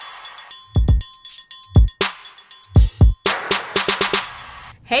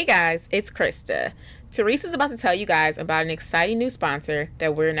Hey guys, it's Krista. Teresa is about to tell you guys about an exciting new sponsor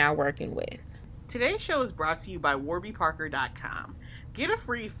that we're now working with. Today's show is brought to you by warbyparker.com. Get a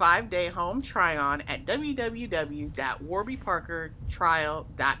free 5-day home try-on at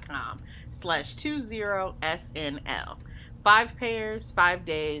www.warbyparkertrial.com/20SNL. 5 pairs, 5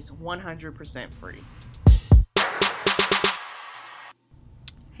 days, 100% free.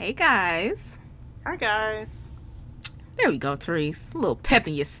 Hey guys. Hi guys. There we go, Teresa. A little pep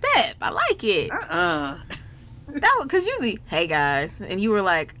in your step. I like it. That because usually, hey guys, and you were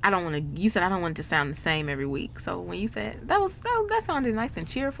like, you said I don't want it to sound the same every week. So when you said that sounded nice and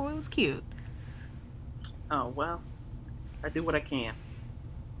cheerful. It was cute. Oh well, I do what I can.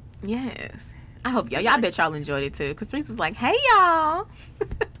 Yes, I hope y'all. I bet y'all enjoyed it too. Because Teresa was like, "Hey y'all."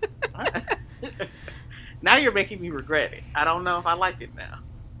 Now you're making me regret it. I don't know if I liked it now.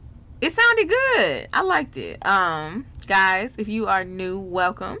 It sounded good. I liked it. Guys, if you are new,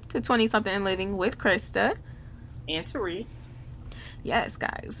 welcome to 20-something and Living with Krista and Therese. Yes,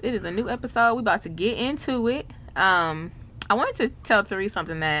 guys, it is a new episode. We about to get into it. I wanted to tell Therese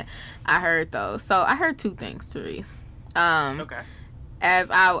something that I heard though. So I heard two things, Therese. Okay. As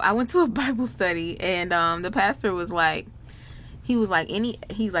I went to a Bible study, and the pastor was like, he's like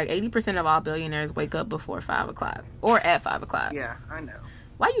 80% of all billionaires wake up before 5 o'clock or at 5 o'clock. Yeah, I know.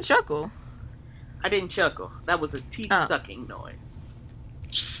 Why you chuckle? I didn't chuckle. That was a teeth-sucking noise.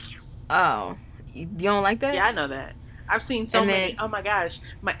 Oh. You don't like that? Yeah, I know that. I've seen so many. Oh my gosh,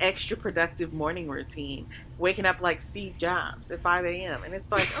 my extra productive morning routine. Waking up like Steve Jobs at 5 a.m. And it's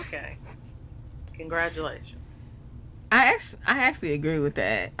like, okay. Congratulations. I actually agree with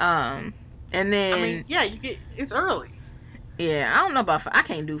that. And then... I mean, yeah, it's early. Yeah, I don't know about 5. I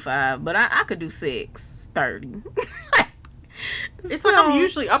can't do 5, but I could do 6:30. It's like I'm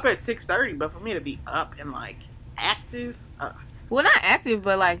usually up at 6:30, but for me to be up and like active, well, not active,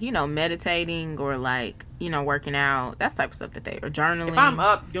 but like meditating or like working out, that type of stuff or journaling. If I'm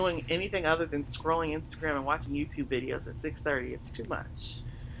up doing anything other than scrolling Instagram and watching YouTube videos at 6:30, it's too much.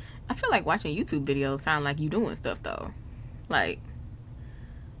 I feel like watching YouTube videos sound like you doing stuff though, like.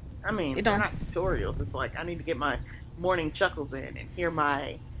 I mean, they're not tutorials. It's like I need to get my morning chuckles in and hear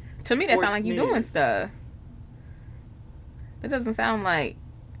my. To me, that sounds like you news. doing stuff. That doesn't sound like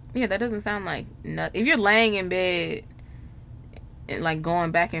if you're laying in bed and like going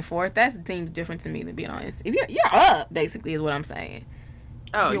back and forth, that seems different to me, to be honest. If you're up, basically, is what I'm saying.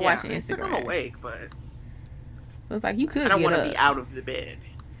 Oh, you're watching Instagram. Like I'm awake, but so it's like you could. I don't want to be out of the bed.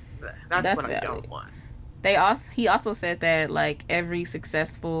 That's what valid. I don't want. He also said that like every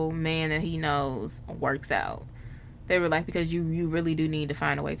successful man that he knows works out. They were like, because you really do need to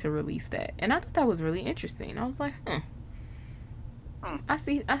find a way to release that, and I thought that was really interesting. I was like, I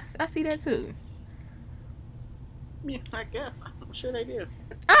see that too. Yeah, I guess. I'm sure they do. You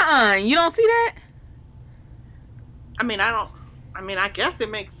don't see that? I guess it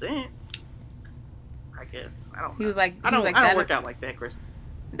makes sense. I guess. I don't know. He was like, I don't work out like that, Chris.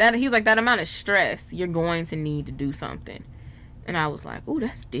 He was like, that amount of stress, you're going to need to do something. And I was like, ooh,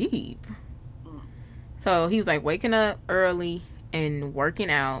 that's deep. So he was like, waking up early and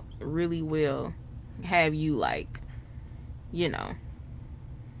working out really will have you like,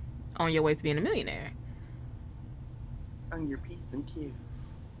 on your way to being a millionaire. On your P's and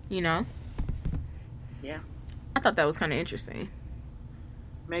Q's. Yeah. I thought that was kind of interesting.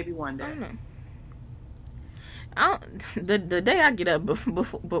 Maybe one day. I don't know. The day I get up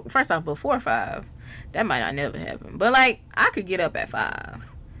before 5, that might not never happen. But like, I could get up at 5.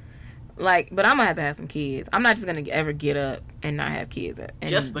 Like, but I'm gonna have to have some kids. I'm not just gonna ever get up and not have kids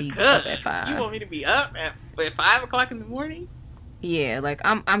just because at 5. You want me to be up at 5 o'clock in the morning? Yeah, like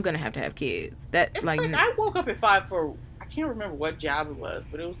I'm gonna have to have kids. It's like I woke up at 5 for, I can't remember what job it was,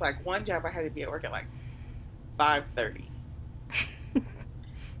 but it was like one job I had to be at work at like 5:30.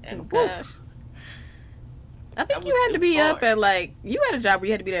 And gosh, I think you had to be up at like, you had a job where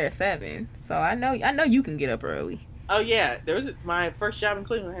you had to be there at 7. So I know you can get up early. Oh yeah, my first job in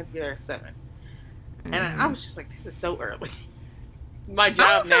Cleveland. I had to be there at 7, and I was just like, this is so early. My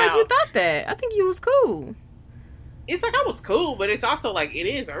job now. I don't feel like you thought that. I think you was cool. It's like I was cool, but it's also like it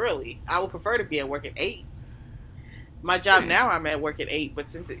is early. I would prefer to be at work at 8. My job now, I'm at work at 8, but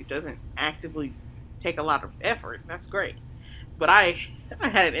since it doesn't actively take a lot of effort, that's great. But I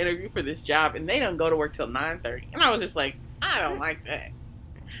had an interview for this job, and they don't go to work till 9:30, and I was just like, I don't like that.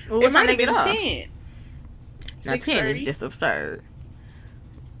 Well, it might have been 10. Now 10 is just absurd.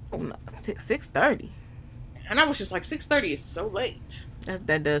 Oh no, 6:30. And I was just like, 6:30 is so late.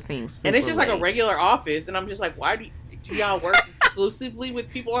 That does seem super And it's just late. like a regular office, and I'm just like, why do y'all work exclusively with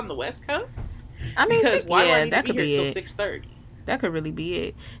people on the West Coast? I mean, because why do I need that to be could here be till 6:30? That could really be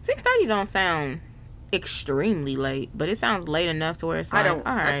it. 6:30 don't sound extremely late, but it sounds late enough to where it's like, all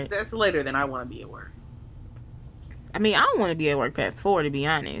right. That's later than I want to be at work. I mean, I don't want to be at work past 4, to be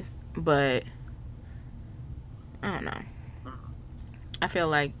honest, but I don't know.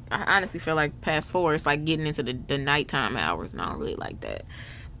 I honestly feel like past 4, it's like getting into the nighttime hours, and I don't really like that.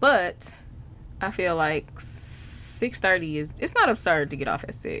 But I feel like 6:30 it's not absurd to get off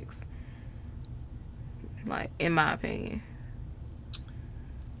at 6. Like, in my opinion.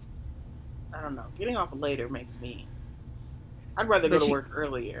 I don't know. Getting off later makes me... I'd rather go to work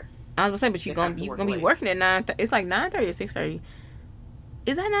earlier. I was going to say, but you're going to be working at 9... It's like 9:30 to 6:30.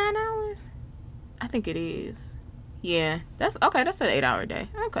 Is that 9 hours? I think it is. Yeah. That's an 8-hour day.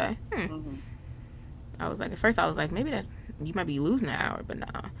 Okay. Mm-hmm. I was like, at first I was like, maybe you might be losing an hour, but no.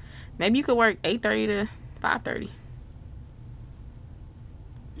 Maybe you could work 8:30 to 5:30.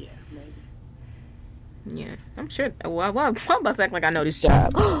 Yeah, maybe. Yeah, I'm sure. Well, I'm about to act like I know this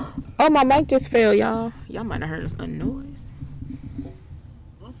job. Oh, my mic just fell, y'all. Y'all might have heard a noise.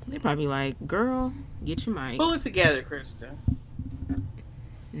 They probably like, girl, get your mic. Pull it together, Krista.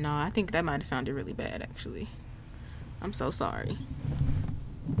 No, I think that might have sounded really bad, actually. I'm so sorry.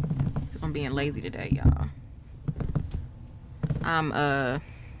 Because I'm being lazy today, y'all.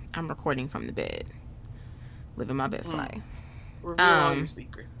 I'm recording from the bed. Living my best life. Reveal all your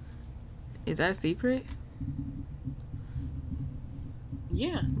secrets. Is that a secret?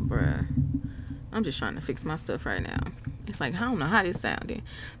 Yeah. Bruh. I'm just trying to fix my stuff right now. It's like, I don't know how this sounded.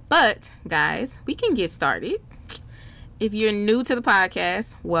 But, guys, we can get started. If you're new to the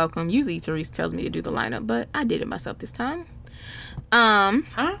podcast, welcome. Usually Therese tells me to do the lineup, but I did it myself this time.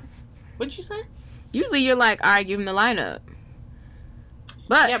 Huh? What'd you say? Usually you're like, all right, give him the lineup.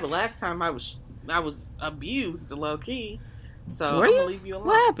 But yeah, but last time I was abused low key. So I'm gonna leave you alone.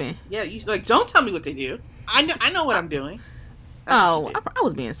 What happened? Yeah, you like don't tell me what to do. I know what I'm doing. I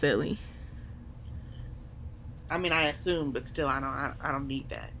was being silly. I mean, I assume, but still, I don't need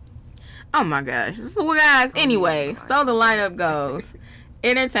that. Oh my gosh. So, guys, anyway, so the lineup goes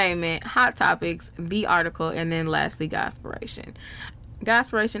entertainment, hot topics, the article, and then lastly, Godspiration.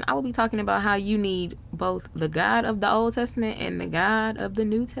 Godspiration, I will be talking about how you need both the God of the Old Testament and the God of the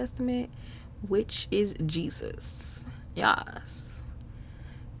New Testament, which is Jesus. Yes.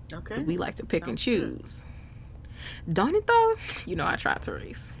 Okay. We like to pick and choose. Good. Don't it though? You know I try to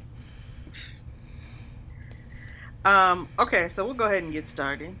race. Okay, so we'll go ahead and get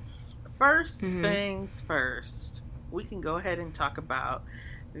started. First things first, we can go ahead and talk about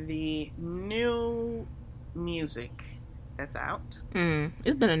the new music that's out.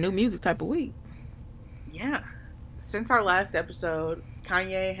 It's been a new music type of week. Yeah. Since our last episode,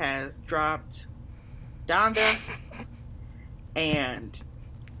 Kanye has dropped Donda and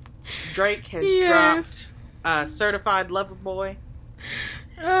Drake has dropped Certified Lover Boy.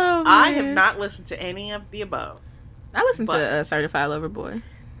 Oh, I have not listened to any of the above. I listened to Certified Lover Boy.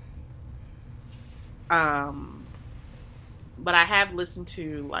 But I have listened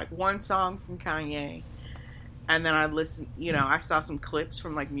to like one song from Kanye, and then I saw some clips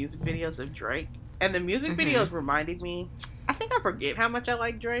from like music videos of Drake, and the music videos reminded me, I think I forget how much I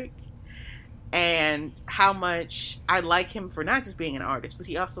like Drake, and how much I like him for not just being an artist, but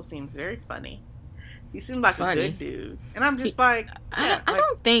he also seems very funny. He seems like a good dude, and I'm just I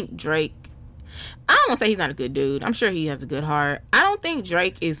don't think Drake. I don't want to say he's not a good dude. I'm sure he has a good heart. I don't think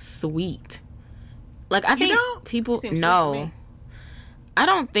Drake is sweet. Like, I think people... No. I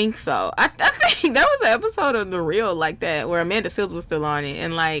don't think so. I think there was an episode of The Real like that where Amanda Seales was still on it.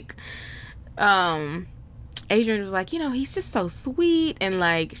 And, like, Adrian was like, he's just so sweet. And,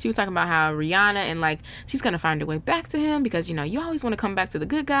 like, she was talking about how Rihanna and, like, she's going to find her way back to him because, you always want to come back to the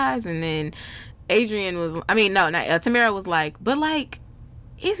good guys. And then Adrian was... Tamara was like, but, like...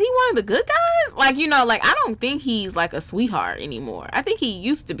 Is he one of the good guys? Like, I don't think he's, like, a sweetheart anymore. I think he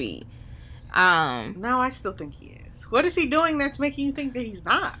used to be. No, I still think he is. What is he doing that's making you think that he's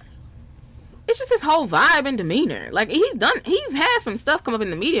not? It's just his whole vibe and demeanor. Like, he's had some stuff come up in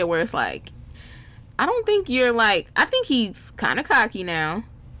the media where it's like, I don't think you're, like... I think he's kind of cocky now.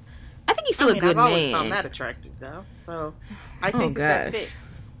 I think he's still a good man. I've always found that attractive, though. So, I think that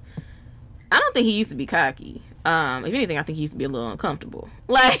fits. I don't think he used to be cocky. If anything, I think he used to be a little uncomfortable.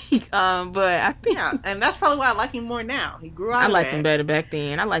 Like, but I think... Yeah, and that's probably why I like him more now. He grew out of it. I liked him better back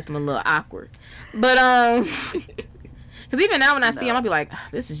then. I liked him a little awkward. But, because even now when I see him, I'll be like,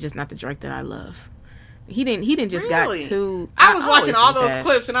 this is just not the Drake that I love. He didn't just got too... I was watching all those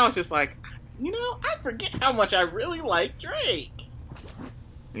clips, and I was just like, I forget how much I really like Drake.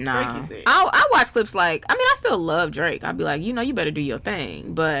 Nah. I watch clips like... I mean, I still love Drake. I'll be like, you better do your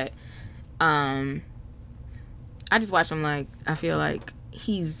thing. But, I just watch him like I feel like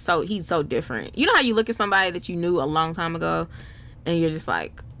he's so different. You know how you look at somebody that you knew a long time ago, and you're just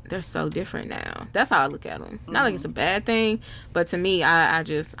like, they're so different now. That's how I look at them. Not like it's a bad thing, but to me, I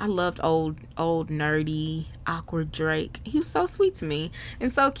loved old nerdy awkward Drake. He was so sweet to me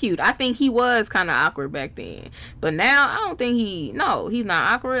and so cute. I think he was kind of awkward back then, but now I don't think he's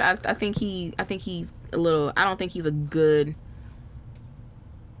not awkward. I think he's a little. I don't think he's a good.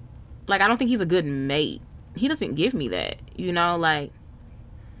 Like, I don't think he's a good mate. He doesn't give me that, like.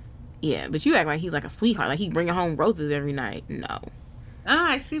 Yeah, but you act like he's like a sweetheart. Like, he bringing home roses every night. No.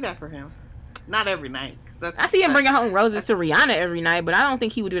 I see that for him. Not every night. I see him bringing home roses to Rihanna every night, but I don't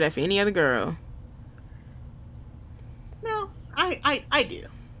think he would do that for any other girl. No, I do.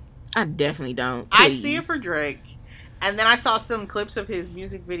 I definitely don't. Please. I see it for Drake. And then I saw some clips of his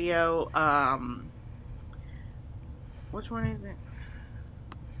music video. Which one is it?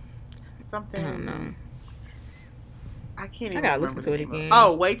 Something. I don't know. I can't even I gotta remember listen to it again.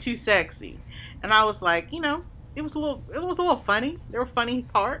 Oh, Way Too Sexy. And I was like, it was a little funny. There were funny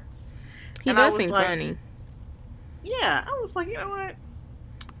parts. He does seem funny. Yeah, I was like, you know what?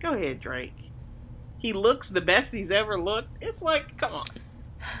 Go ahead, Drake. He looks the best he's ever looked. It's like, come on.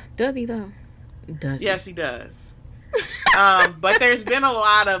 Does he though? Does yes, he does. But there's been a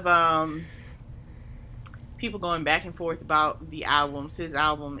lot of people going back and forth about the albums, his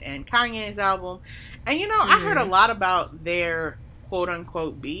album and Kanye's album. And I heard a lot about their quote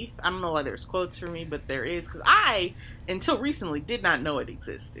unquote beef. I don't know why there's quotes for me, but there is, because I until recently did not know it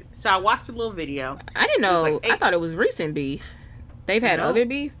existed. So I watched a little video. I didn't know. I thought it was recent beef. They've had other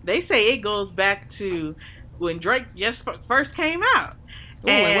beef. They say it goes back to when Drake just first came out. Ooh,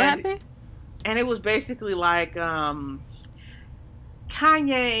 and what happened? And it was basically like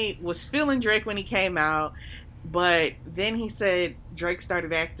Kanye was feeling Drake when he came out, but then he said Drake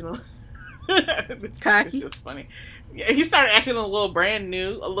started acting cocky. It's just funny. Yeah, he started acting a little brand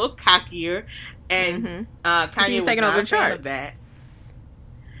new, a little cockier, and Kanye was taking not over a fan charts. of that.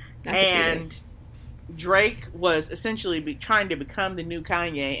 And Drake was essentially trying to become the new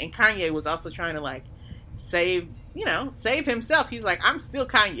Kanye, and Kanye was also trying to like save himself. He's like, I'm still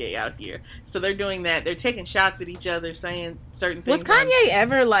Kanye out here. So they're doing that. They're taking shots at each other, saying certain things. Was Kanye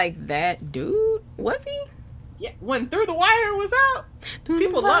ever like that dude? Was he? Yeah, when Through the Wire was out,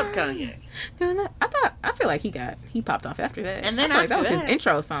 people loved Kanye. I feel like he popped off after that. And then I feel after like that was that, his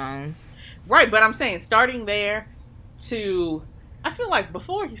intro songs. Right, but I'm saying starting there to, I feel like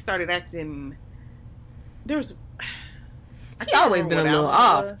before he started acting, there's. He always been a little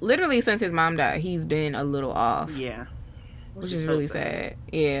off. Literally since his mom died, he's been a little off. Yeah, which is so really sad.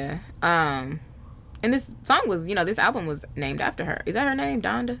 Yeah. And this song was, this album was named after her. Is that her name,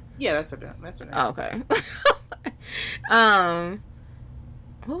 Donda? Yeah, that's her name. Oh, okay.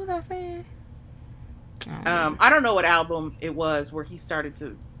 What was I saying? I don't know what album it was where he started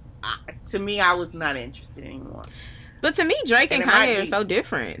to. To me, I was not interested anymore. But to me, Drake and Kanye are so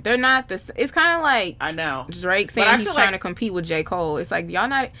different. They're not the. It's kind of like I know Drake saying he's trying to compete with J. Cole. It's like y'all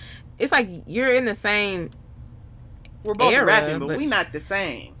not. It's like you're in the same. We're both rapping, but we not the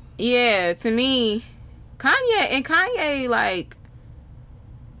same. Yeah, to me, Kanye, like,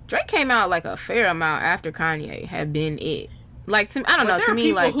 Drake came out like a fair amount after Kanye had been it. Like, I don't know. To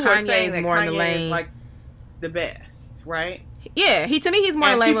me, like, Kanye's more in the lane. Like the best, right? Yeah, to me he's more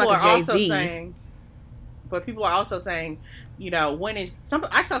in the lane like a Jay-Z. But people are also saying, when is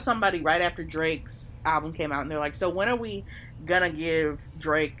I saw somebody right after Drake's album came out, and they're like, so when are we gonna give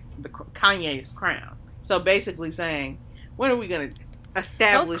Drake Kanye's crown? So basically saying, when are we gonna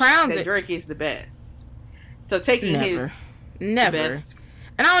establish that Drake is the best? So taking his best.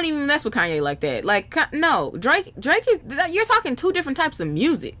 And I don't even mess with Kanye like that. Like, no, Drake is. You're talking two different types of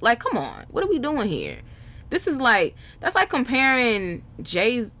music. Like, come on, what are we doing here? This is like, that's like comparing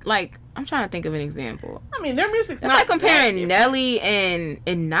Jay's, like, I'm trying to think of an example. I mean, their music's that's not like comparing Nelly and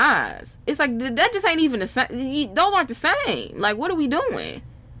Nas. It's like, that just ain't even the same. Those aren't the same. Like, what are we doing?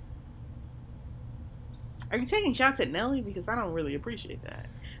 Are you taking shots at Nelly? Because I don't really appreciate that.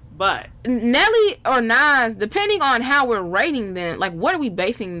 But Nelly or Nas, depending on how we're rating them, like, what are we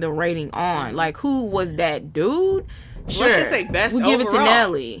basing the rating on? Like, who was that dude? Sure, let's just say best we'll give overall. It to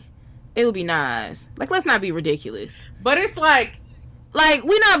Nelly. It'll be Nas. Like, let's not be ridiculous. But it's like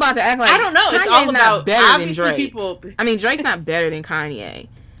we're not about to act like I don't know. It's Kanye's all about not better obviously than Drake. people. I mean, Drake's not better than Kanye.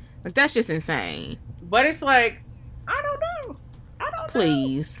 Like, that's just insane. But it's like I don't know.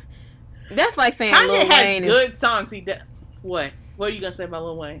 Please. That's like saying Kanye Lil has Wayne good songs. He does. What? What are you gonna say about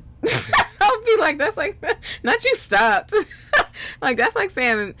Lil Wayne? I'll be like, that's like, not you stopped. Like, that's like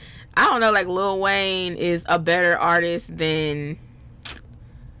saying, I don't know, like Lil Wayne is a better artist than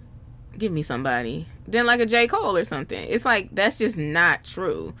give me somebody. Then like a J. Cole or something. It's like, that's just not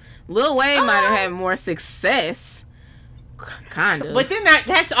true. Lil Wayne might have had more success. Kind of. But then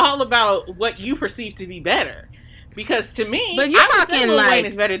that's all about what you perceive to be better. Because to me, but you're I would talking say Lil like, Wayne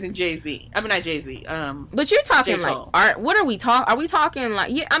is better than Jay-Z. I mean, not Jay-Z. But you're talking J. like Cole. art. What are we talking? Are we talking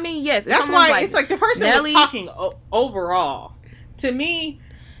like? Yeah, I mean, yes. That's why it's like the person Nelly, was talking overall. To me,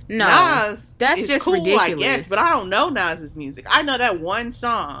 no, Nas that's is just cool, ridiculous. I guess, but I don't know Nas's music. I know that one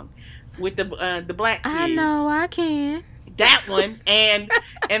song with the black kids. I know I can. That one, and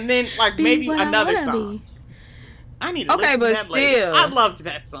then like Be maybe what I another wanna song. be. I need to Okay, listen but to that later. still. I loved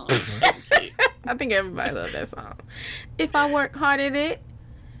that song. as a kid. I think everybody loved that song. If I work hard at it.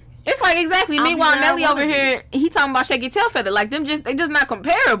 It's like exactly. I'll be Meanwhile, where I Nelly over wanna be. here, he talking about Shake Your Tail Feather. Like they just not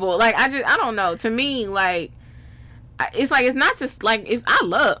comparable. Like I don't know. To me, like it's like it's not just like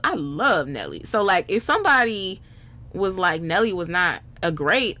I love Nelly. So like if somebody was like Nelly was not a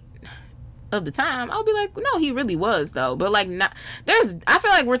great of the time, I'll be like, no, he really was though. But like not I feel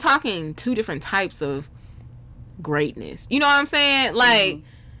like we're talking two different types of greatness. You know what I'm saying? Like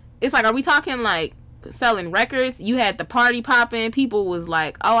it's like, are we talking like selling records? You had the party popping, people was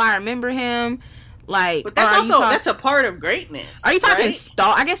like, oh, I remember him. Like, But that's also that's a part of greatness. are you talking right?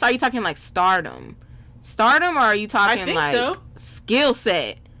 I guess, are you talking like stardom, or are you talking think like so. skill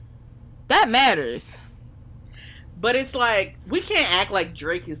set? That matters. But it's like we can't act like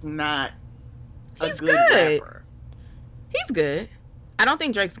Drake is not a He's good good. rapper. He's good. I don't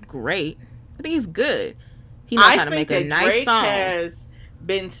think Drake's great. I think he's good. He knows how to make a nice Drake song. has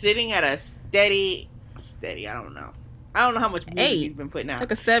been sitting at a steady. I don't know how much music 8. he's been putting out.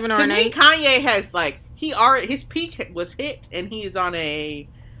 Like a 7 or To an me, 8. Kanye has like his peak was hit, and he's on a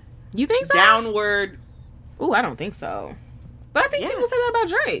You think so? downward. Ooh, I don't think so. But I think people say that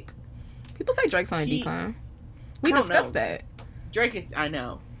about Drake. People say Drake's on a decline. We I don't discussed know. that. Drake is, I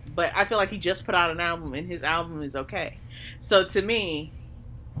know, but I feel like he just put out an album, and his album is okay. So to me,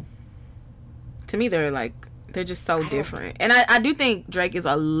 they're just so different. And I do think Drake is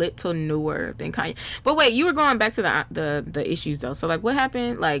a little newer than Kanye. But wait, you were going back to the issues though. So like what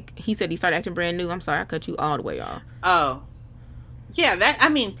happened? Like he said he started acting brand new. I'm sorry, I cut you all the way off. oh yeah,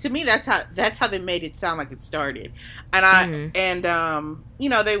 to me that's how they made it sound like it started. And you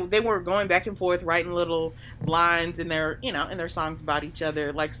know, they were going back and forth writing little lines in their songs about each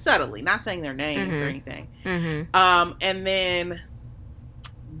other, like subtly, not saying their names or anything. And then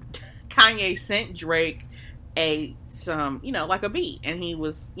Kanye sent Drake like a beat, and he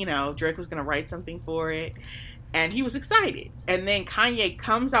was, Drake was gonna write something for it, and he was excited. And then Kanye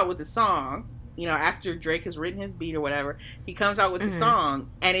comes out with the song, after Drake has written his beat or whatever, he comes out with the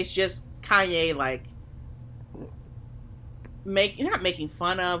song, and it's just Kanye like not making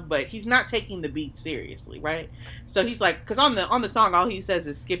fun of, but he's not taking the beat seriously, right? So he's like, because on the song, all he says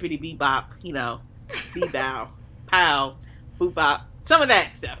is skippity bebop, bebow, pow, boop bop, some of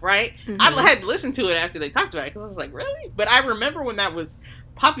that stuff, right? I had to listen to it after they talked about it, because I was like, really? But I remember when that was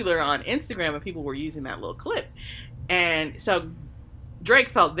popular on Instagram and people were using that little clip, and so Drake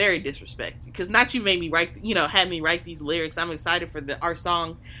felt very disrespected, because not you made me write, had me write these lyrics. I'm excited for our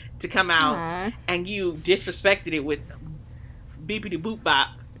song to come out, and you disrespected it with beepity boop bop.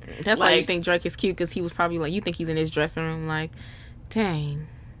 That's why you think Drake is cute, because he was probably like, you think he's in his dressing room like, dang.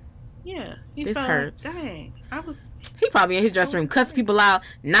 Yeah, this hurts. Like, dang, he probably in his dressing room, cussing people out,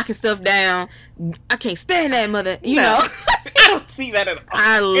 knocking stuff down. I can't stand that mother. You know, I don't see that at all.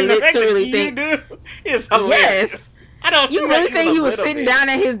 I literally think you do is hilarious. Yes. I don't. See you really think he was sitting down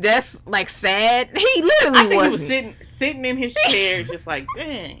at his desk like sad? He literally I think wasn't. He was sitting in his chair, just like,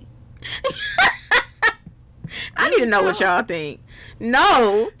 dang. I need to know what y'all think.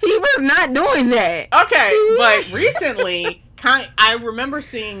 No, he was not doing that. Okay, but recently, I remember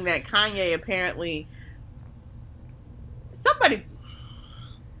seeing that Kanye apparently somebody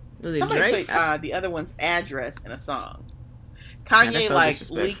put the other one's address in a song. Kanye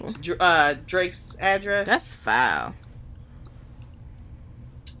so leaked Drake's address. That's foul.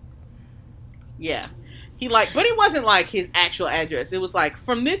 Yeah. But it wasn't like his actual address. It was like,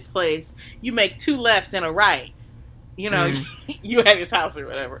 from this place, you make 2 lefts and a right. You at his house or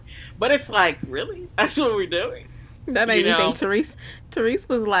whatever. But it's like, really? That's what we're doing? That made me think Therese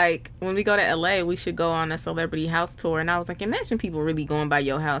was like, when we go to LA, we should go on a celebrity house tour. And I was like, imagine people really going by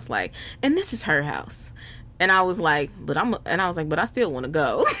your house, like, and this is her house. And I was like, but I still want to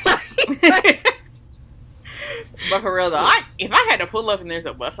go. But for real though, if I had to pull up and there's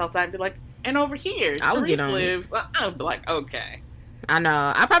a bus outside, I'd be like, and over here, Therese lives. I'd be like, okay. I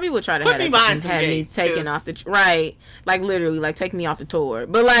know. I probably would try to have me taken off the right, like literally, like take me off the tour.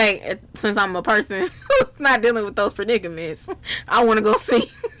 But like, since I'm a person who's not dealing with those predicaments, I want to go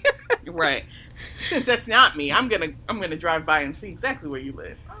see. Right. Since that's not me, I'm gonna drive by and see exactly where you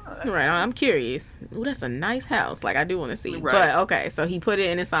live. Oh, that's Right, nice. I'm curious. Ooh, that's a nice house. Like, I do want to see. Right. But, okay, so he put it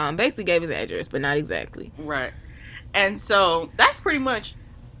in his song. Basically gave his address, but not exactly. Right. And so, that's pretty much...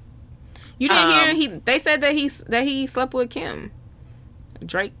 You didn't hear they said that he slept with Kim.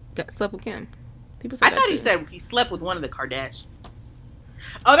 Drake slept with Kim. People said I thought he said he slept with one of the Kardashians.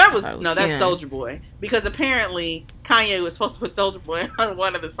 Oh, that's Soulja Boy. Because apparently Kanye was supposed to put Soulja Boy on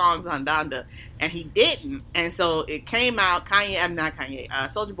one of the songs on Donda, and he didn't. And so it came out.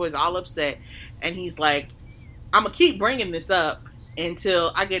 Soulja Boy's all upset, and he's like, "I'm gonna keep bringing this up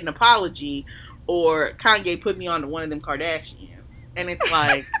until I get an apology, or Kanye put me on to one of them Kardashians." And it's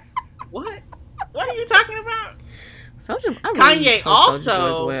like, what? What are you talking about? Kanye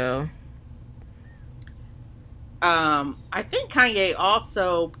also. As well. I think Kanye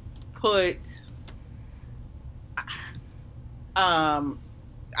also put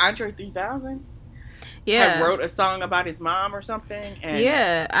Andre 3000 wrote a song about his mom or something,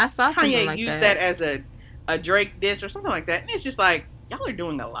 and I saw something Kanye like used that as a Drake diss or something like that, and it's just like, y'all are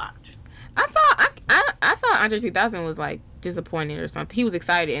doing a lot. I saw Andre 3000 was like disappointed or something. He was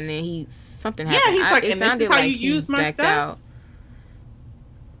excited, and then something happened. Yeah, he's like, and this is how you use my stuff. Out.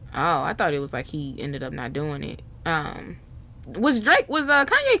 Oh, I thought it was like he ended up not doing it. Was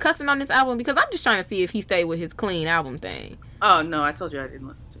Kanye cussing on this album? Because I'm just trying to see if he stayed with his clean album thing. Oh no, I told you I didn't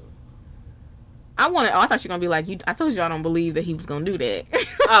listen to it. I thought you were gonna be like, I told you I don't believe that he was gonna do that.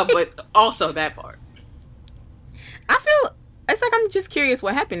 But also that part. I feel it's like, I'm just curious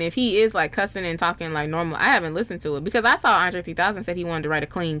what happened if he is like cussing and talking like normal. I haven't listened to it because I saw Andre 3000 said he wanted to write a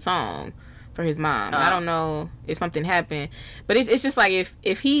clean song for his mom. I don't know if something happened, but it's just like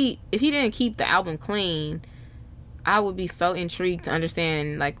if he didn't keep the album clean, I would be so intrigued to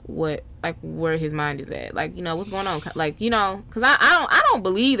understand where his mind is at. Like, you know, what's going on? Like, you know, because I don't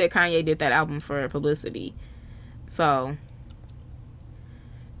believe that Kanye did that album for publicity. So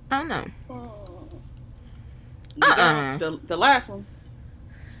I don't know. The last one.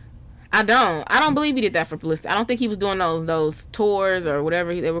 I don't believe he did that for publicity. I don't think he was doing those tours or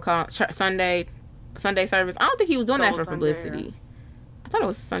whatever they were called, Sunday service. I don't think he was doing that for publicity. I thought it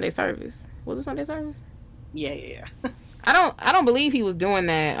was Sunday service. Was it Sunday service? Yeah. I don't believe he was doing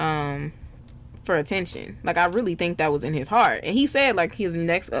that for attention. Like, I really think that was in his heart. And he said like his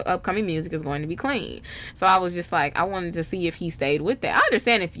next upcoming music is going to be clean. So I was just like, I wanted to see if he stayed with that. I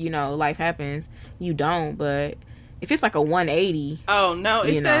understand if, you know, life happens, you don't, but if it's like a 180. Oh no,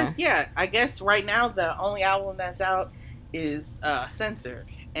 it says I guess right now the only album that's out is censored,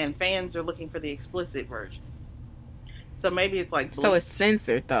 and fans are looking for the explicit version. So maybe it's like so it's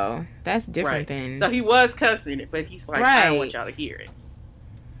censored though. That's different than. So he was cussing it, but he's like, I don't want y'all to hear it.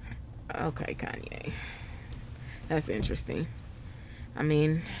 Okay, Kanye. That's interesting. I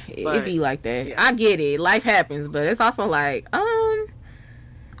mean, it'd be like that. Yeah. I get it. Life happens, but it's also like, I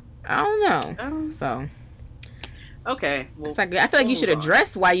don't know. So. Okay. Well, it's like, I feel like you should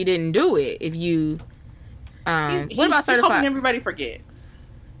address why you didn't do it. If you, what about certified? He's hoping everybody forgets.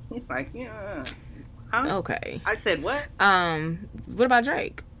 He's like, yeah. Huh? Okay. I said what? What about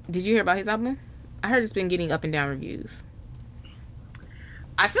Drake? Did you hear about his album? I heard it's been getting up and down reviews.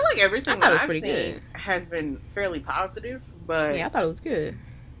 I feel like everything that I've seen good. Has been fairly positive, but yeah, I thought it was good.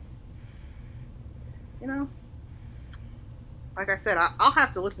 You know, like I said, I'll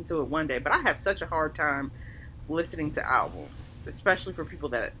have to listen to it one day, but I have such a hard time listening to albums, especially for people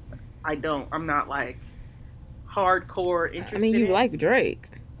that I'm not like hardcore interested. I mean, you like Drake.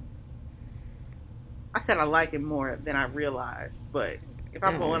 I said I like him more than I realized, but if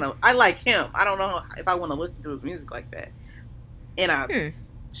I want to, I like him. I don't know if I want to listen to his music like that in a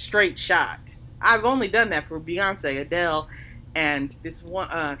straight shot. I've only done that for Beyonce, Adele, and this one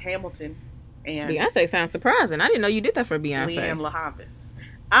Hamilton. And Beyonce sounds surprising. I didn't know you did that for Beyonce. Leanne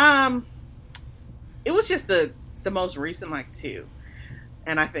LaHavis. It was just the most recent like two,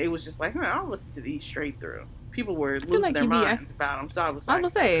 and I think it was just like, I'll listen to these straight through. People were losing their minds about them, so I was like, I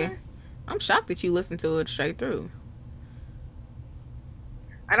was gonna say, I'm shocked that you listened to it straight through.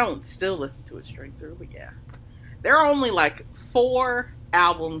 I don't still listen to it straight through, but yeah, there are only like 4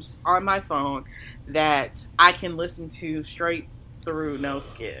 albums on my phone that I can listen to straight through, no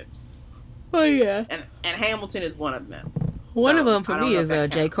skips. Oh yeah, and Hamilton is one of them. One of them for me is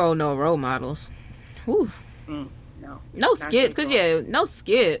J. Cole, No Role Models. Whew. No skips, because no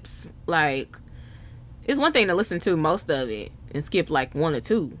skips. Like, it's one thing to listen to most of it and skip like 1 or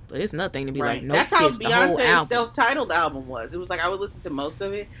 2, but it's nothing to be like no. That's skips, how Beyonce's self-titled album was. It was like I would listen to most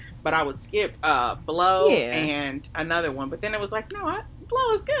of it, but I would skip Blow and another one. But then it was like, no,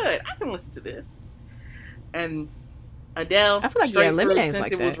 Blow is good. I can listen to this. And Adele. I feel like straight Lemonade's since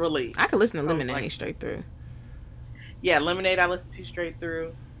like it that. was released. I could listen to I was Lemonade like, straight through. yeah, Lemonade I listened to straight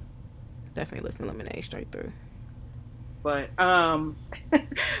through. Definitely listen to Lemonade straight through. But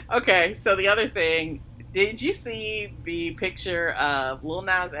okay. So the other thing, did you see the picture of Lil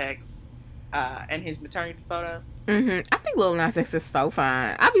Nas X and his maternity photos? I think Lil Nas X is so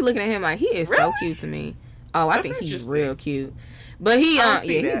fine. I be looking at him like he is so cute to me. Oh, I think he's real cute. But he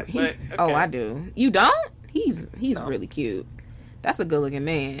he's oh, I do. You don't? He's really cute. That's a good looking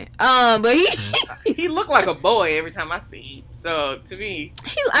man. But he looked like a boy every time I see him. So to me,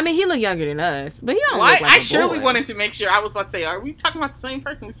 he look younger than us, but he don't well, look like I a boy. surely wanted to make sure. I was about to say, are we talking about the same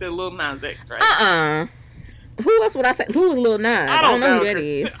person? We said Lil Nas X, right? Who else would I say? Who was Lil Nas? I don't know who that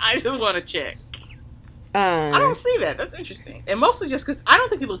is. I just want to check. I don't see that. That's interesting, and mostly just because I don't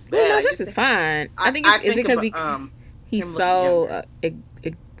think he looks bad. Lil Nas X is fine. I think it's because he's so.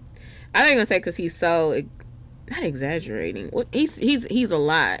 I ain't gonna say because he's so not exaggerating. Well, he's a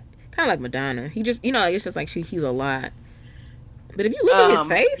lot, kind of like Madonna. He just it's just like he's a lot. But if you look at his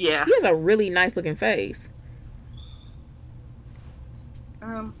face, he has a really nice looking face.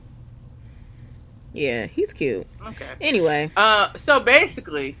 Yeah, he's cute. Okay. Anyway. So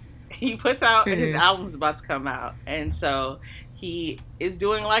basically, he puts out his album's about to come out, and so he is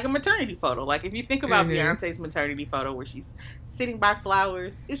doing like a maternity photo. Like if you think about Beyonce's maternity photo where she's sitting by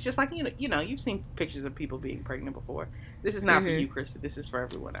flowers, it's just like you know you've seen pictures of people being pregnant before. This is not for you, Krista. This is for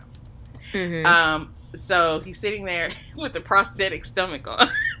everyone else. So he's sitting there with the prosthetic stomach on.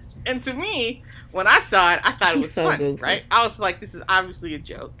 And to me, when I saw it, I thought it was so funny, goofy. Right? I was like, this is obviously a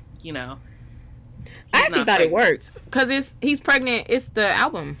joke, you know. I actually thought it worked. Because he's pregnant. It's the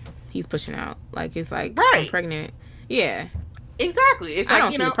album he's pushing out. Like, it's like, I'm pregnant. Yeah. Exactly. It's like, I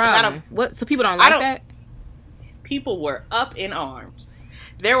don't see the problem. So people don't like that? People were up in arms.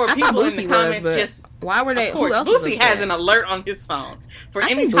 There were people in the comments why were they? Of course, Boosie has an alert on his phone for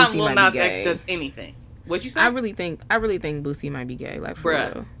any time Lil Nas X does anything. What'd you say? I really think Boosie might be gay. Like, for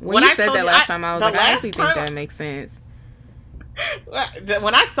real. When you said that last time, I was like, I actually think that makes sense.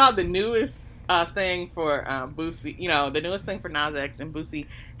 When I saw the newest thing for Boosie, the newest thing for Nas X, and Boosie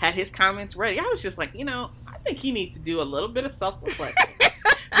had his comments ready, I was just like, I think he needs to do a little bit of self-reflection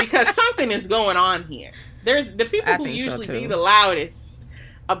because something is going on here. There's the people who usually be the loudest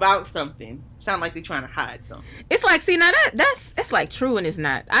about something sound like they're trying to hide something. It's like, see, now that's like true and it's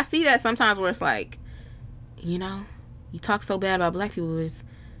not. I see that sometimes where it's like, you talk so bad about black people is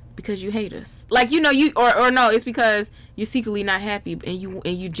because you hate us. Like, or no, it's because you're secretly not happy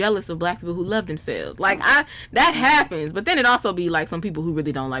and you jealous of black people who love themselves. Like, that happens, but then it also be like some people who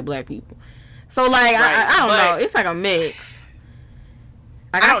really don't like black people. So like, I don't know. It's like a mix.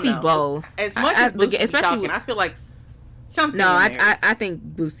 Like, I see both. As much as Boosie's talking, I feel like something. No, I think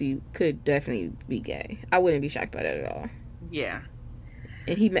Boosie could definitely be gay. I wouldn't be shocked by that at all. Yeah.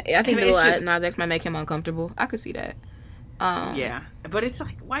 And I think Lil Nas X might make him uncomfortable. I could see that. Yeah, but it's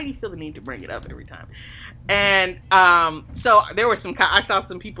like, why do you feel the need to bring it up every time? And so there were I saw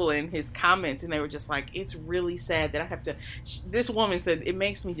some people in his comments, and they were just like, it's really sad that I have to. This woman said, it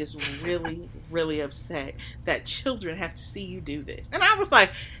makes me just really, really upset that children have to see you do this. And I was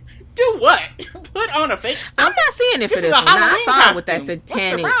like, do what? Put on a fake stomach? I'm not seeing it for this one. I saw it with that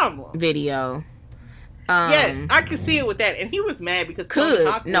satanic video. Yes, I could see it with that, and he was mad because Tony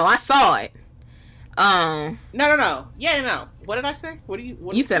Hawk was... No, I saw it. No. Yeah, no. What did I say? What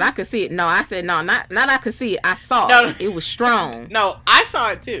you said? I could see it. No, I said no. Not I could see it. I saw it. It was strong. No, I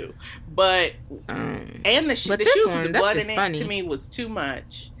saw it too. But and the shoes with the blood in it to me was too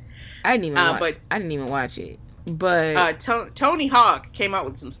much. I didn't even watch it. But Tony Hawk came out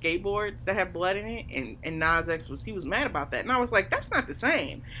with some skateboards that had blood in it, and Nas X was mad about that, and I was like, that's not the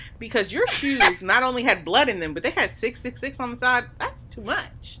same, because your shoes not only had blood in them, but they had 666 on the side. That's too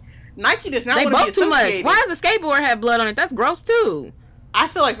much. Nike does not want to be associated. Too much. Why does the skateboard have blood on it? That's gross too. I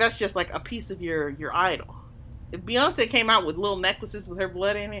feel like that's just like a piece of your idol. If Beyonce came out with little necklaces with her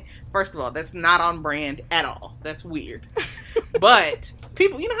blood in it, first of all, that's not on brand at all. That's weird. But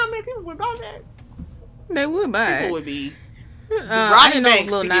people, you know how many people would buy that? They would buy. People would be robbing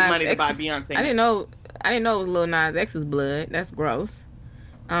banks to get money to buy Beyonce. I didn't know it was Lil Nas X's blood. That's gross.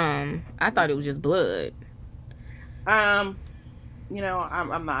 I thought it was just blood. I'm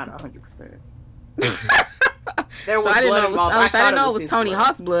not 100%. There was blood involved. I didn't know it was Tony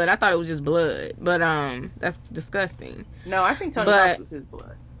Hawk's blood. I thought it was just blood. But that's disgusting. No, I think Tony Hawk's was his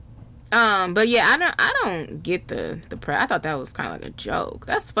blood. But yeah, I don't get the I thought that was kind of like a joke.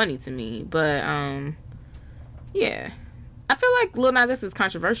 That's funny to me, but yeah, I feel like Lil Nas X is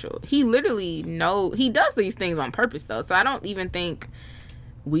controversial. He literally he does these things on purpose though, so I don't even think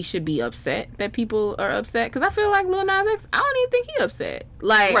we should be upset that people are upset. Because I feel like Lil Nas X, I don't even think he upset.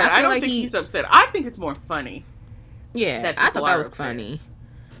 Like, right, I don't like think he's upset. I think it's more funny. Yeah, I thought that was funny.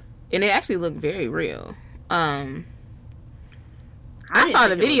 And it actually looked very real. I saw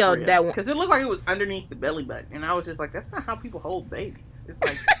the video that because it looked like it was underneath the belly button, and I was just like, "That's not how people hold babies. It's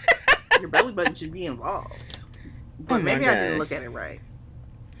like your belly button should be involved." But maybe I didn't look at it right.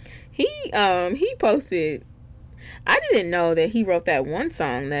 He posted. I didn't know that he wrote that one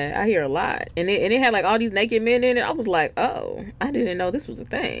song that I hear a lot, and it had like all these naked men in it. I was like, oh, I didn't know this was a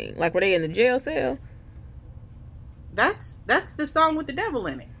thing. Like, were they in the jail cell? That's the song with the devil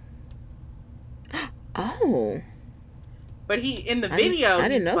in it. Oh. But he in the video, I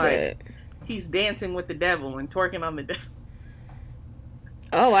didn't know that. He's dancing with the devil and twerking on the devil.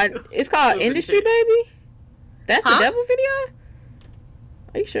 Oh, it's called Industry Baby? That's the devil video?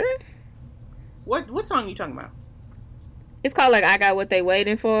 Are you sure? What song are you talking about? It's called like I Got What They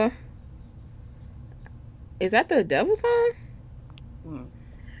Waiting For. Is that the devil song?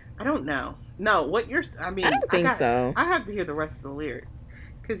 I don't know. No, what you're... I mean... I don't think so. I have to hear the rest of the lyrics.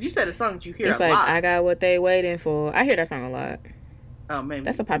 Because you said a song that you hear it's a like, lot. I got what they waiting for. I hear that song a lot. Oh, maybe.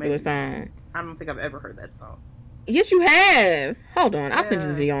 That's a popular song. I don't think I've ever heard that song. Yes, you have. Hold on. I'll send you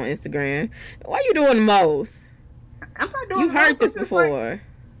the video on Instagram. Why are you doing the most? I'm not doing You've heard this before. Like,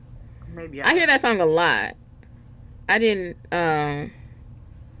 maybe I hear that song a lot. I didn't...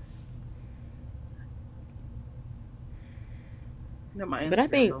 my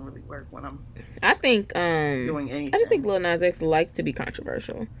Instagram don't really work when I'm doing anything. I just think Lil Nas X likes to be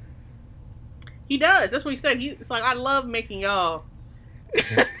controversial. He does. That's what he said. It's like, I love making y'all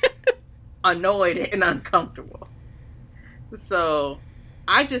annoyed and uncomfortable. So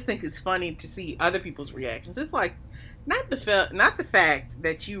I just think it's funny to see other people's reactions. It's like not the fact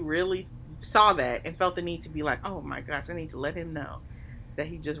that you really saw that and felt the need to be like, oh my gosh, I need to let him know that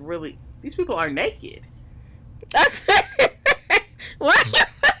he just really, these people are naked. What?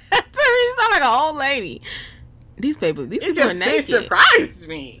 You sound like an old lady. These people are naked. It surprised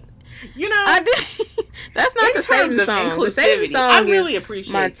me. You know, that's not the same song. The same song I really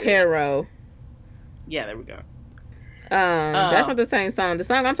appreciate Montero. Yeah, there we go. That's not the same song. The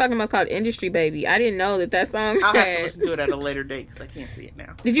song I'm talking about is called Industry Baby. I didn't know that song. I'll have to listen to it at a later date because I can't see it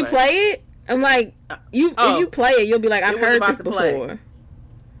now. Did you play it? I'm like, if you play it, you'll be like, I've heard this before.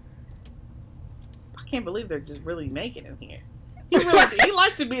 I can't believe they're just really naked in here. He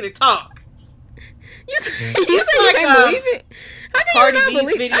liked to be the talk. You say you can't believe it? How can Cardi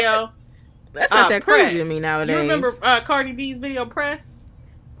B's video. That's not that crazy to me nowadays. You remember Cardi B's video Press?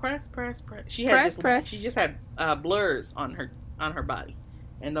 She had Press. She just had blurs on her body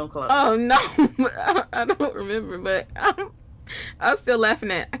and no clothes. Oh no, I don't remember, but I'm still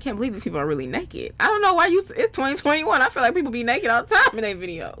laughing at. I can't believe these people are really naked. I don't know why it's 2021. I feel like people be naked all the time in their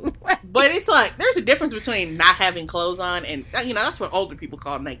videos. But it's like there's a difference between not having clothes on and that's what older people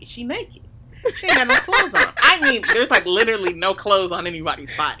call naked. She naked. She ain't got no clothes on. I mean, there's like literally no clothes on anybody's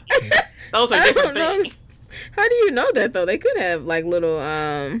body. Those are different things. How do you know that though? They could have like little.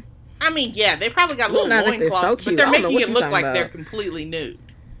 I mean, yeah, they probably got little loincloths, but they're making it look like they're completely nude.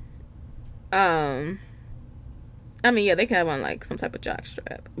 I mean, yeah, they could have on like some type of jock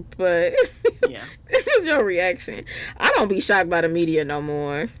strap, but yeah, it's just your reaction. I don't be shocked by the media no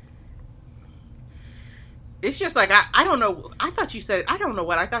more. It's just like I don't know. I thought you said I don't know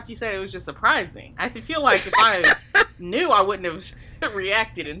what I thought you said. It was just surprising. I feel like if I knew, I wouldn't have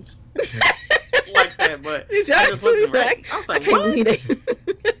reacted like that. But I just wasn't ready. I was like, what?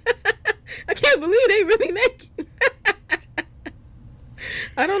 I can't believe they really naked.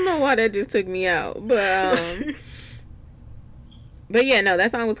 I don't know why that just took me out, but yeah, no, that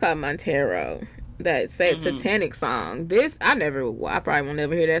song was called Montero. That satanic song. This I probably won't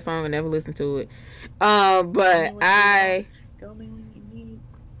never hear that song and never listen to it. But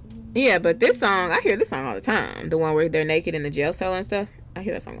but this song, I hear this song all the time. The one where they're naked in the jail cell and stuff. I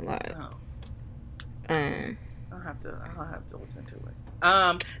hear that song a lot. I'll have to listen to it.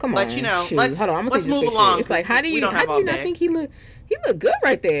 Come but on, let's move along. It's like how do you not think he look good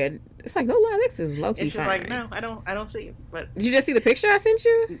right there? It's like Lil Nas X is low key. It's just like no, I don't see it. But did you just see the picture I sent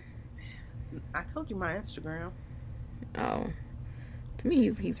you? I told you my Instagram. Oh, to me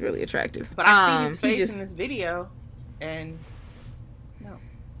he's really attractive. But I see his face in this video, and no,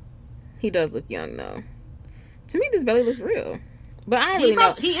 he does look young though. To me, this belly looks real, but I don't really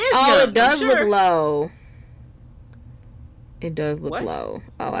know. He is young. It does look low. It does look low.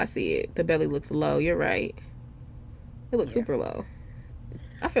 Oh, I see it. The belly looks low. You're right. It looks super low.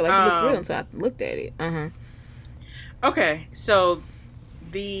 I feel like it looked real until I looked at it. Okay, so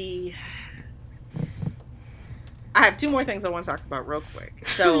I have 2 more things I want to talk about real quick.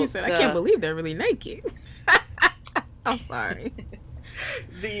 So you said, I can't believe they're really naked. I'm sorry.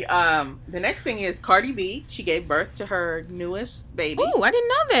 The next thing is Cardi B. She gave birth to her newest baby. Oh, I didn't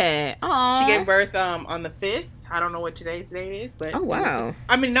know that. Aww. She gave birth on the 5th. I don't know what today's date is, but oh wow.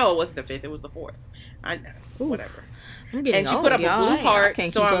 No, it wasn't the 5th. It was the 4th. I know. Ooh. Whatever. I'm getting and she old, put up y'all. a blue heart,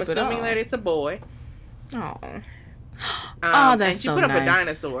 so I'm up assuming that it's a boy. Oh. That's and she so put up nice. a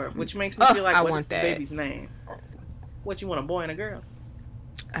dinosaur, which makes me feel like, I what want is the that. baby's name? What, you want, a boy and a girl?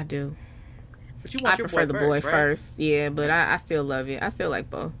 I do. But you want I your prefer boy the first, boy right? first. Yeah, but I still love it. I still like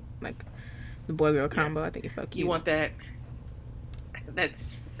both. Like the boy girl combo. I think it's so cute. You want that?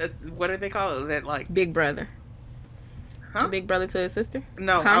 That's what do they call it? That like big brother. Huh? Big brother to his sister?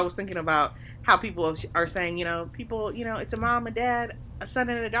 No, huh? I was thinking about how people are saying, it's a mom, a dad, a son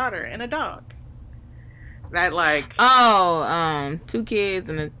and a daughter, and a dog. That like 2 kids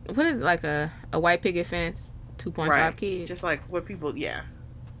and what is it, like a white picket fence, 2.5 kids. Just like what people, yeah.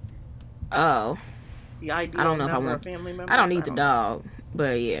 Oh, the ideal I don't know if I number want of family members. I don't need the dog,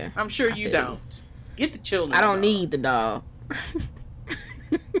 but yeah, I'm sure you don't. Get the children. I don't need the dog.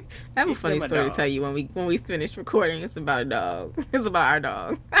 I have a Give funny them a story to dog. tell you when we finish recording. It's about a dog. It's about our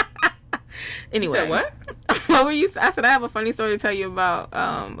dog. Anyway, You said what? What were you? I said I have a funny story to tell you about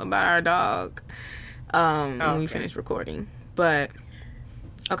our dog. When we finish recording, but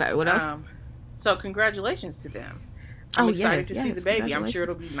okay, what else? So congratulations to them. I'm excited to see the baby. I'm sure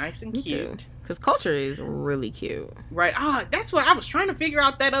it'll be nice and cute. Because Culture is really cute. Right. That's what I was trying to figure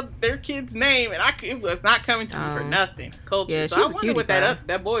out their kid's name, and it was not coming to me for nothing. Culture. Yeah, so she's I a wonder what cutie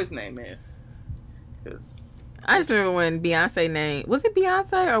that boy's name is. 'Cause I just remember when Beyonce was it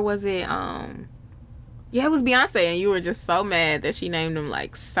Beyonce or was it yeah, it was Beyonce, and you were just so mad that she named him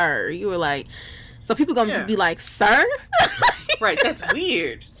like Sir. You were like, so people gonna just be like, Sir? Right, that's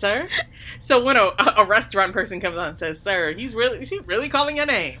weird, sir. So when a restaurant person comes on and says, "Sir," is he really calling your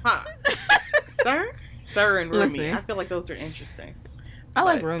name, huh? Sir, and Rumi. Listen. I feel like those are interesting. I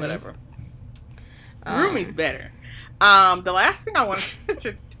like Rumi. Whatever. Rumi's better. The last thing I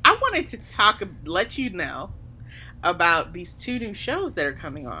wanted to let you know about these 2 new shows that are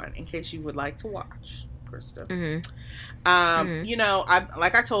coming on, in case you would like to watch, Krista. Mm-hmm.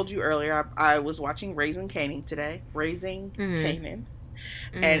 Like I told you earlier, I was watching Raising Kanan today. Raising Kanan.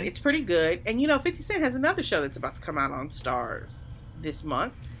 Mm-hmm. And it's pretty good. And 50 Cent has another show that's about to come out on Stars this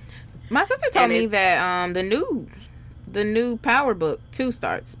month. My sister told me that the new Power Book 2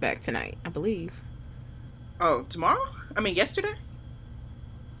 starts back tonight, I believe. Oh, tomorrow? I mean, yesterday?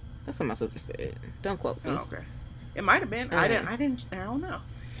 That's what my sister said. Don't quote me. Oh, okay. It might have been. I don't know.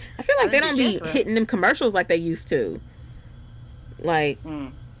 I feel like they don't be hitting them commercials like they used to. Like,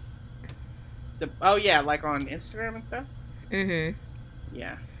 like on Instagram and stuff. Mm-hmm.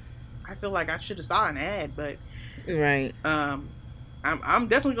 Yeah, I feel like I should have saw an ad, but right. I'm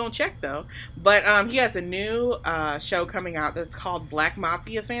definitely gonna check though. But he has a new show coming out that's called Black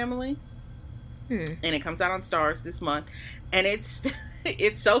Mafia Family, and it comes out on Stars this month, and it's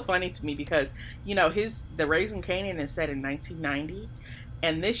it's so funny to me because the Raising Kanan is set in 1990,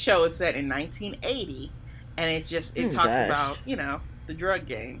 and this show is set in 1980. And it talks about, the drug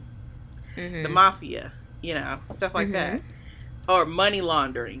game, the mafia, stuff like that. Or money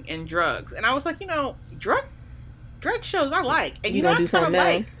laundering and drugs. And I was like, drug shows I like. And you gonna do I kind something of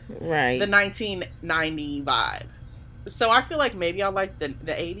like else? Right. the 1990 vibe. So I feel like maybe I like the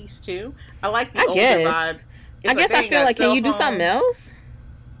 80s too. I like the older vibe. I guess I feel like, can you do something else?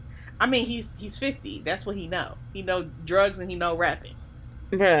 I mean, he's 50. That's what he know. He know drugs and he know rapping.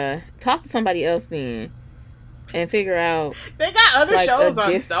 Bruh, talk to somebody else then. And figure out. They got other shows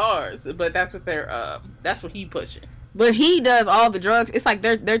on Stars, but that's what he pushing. But he does all the drugs. It's like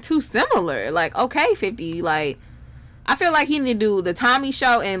they're too similar. Like, okay, 50. Like, I feel like he need to do the Tommy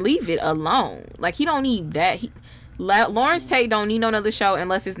show and leave it alone. Like, he don't need that. Lawrence Tate don't need no other show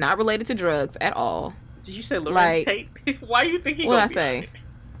unless it's not related to drugs at all. Did you say Lawrence Tate? Why do you think he? What I say?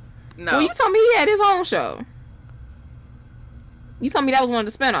 No. Well, you told me he had his own show. You told me that was one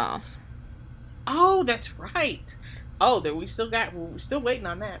of the spinoffs. Oh, that's right. Oh, we're still waiting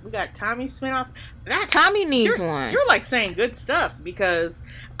on that. We got Tommy's spinoff. Tommy needs one. You're like saying good stuff because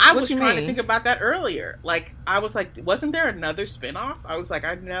I was trying to think about that earlier. Like I was like, wasn't there another spinoff? I was like,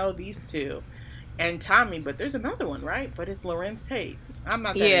 I know these 2 and Tommy, but there's another one, right? But it's Lorenz Tate's. I'm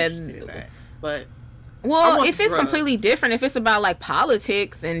not that interested in that. But if it's completely different, if it's about like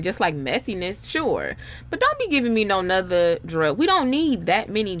politics and just like messiness, sure. But don't be giving me no another drug. We don't need that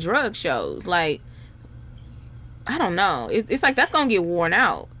many drug shows. Like, I don't know. It's like that's gonna get worn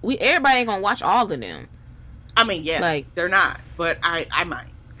out. Everybody ain't gonna watch all of them. I mean, yeah, like they're not, but I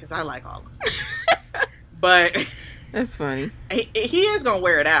might because I like all of them. But That's funny. he is gonna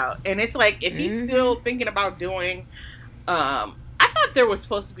wear it out, and it's like if he's still thinking about doing. I thought there was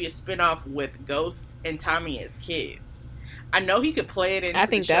supposed to be a spinoff with Ghost and Tommy as kids. I know he could play it into I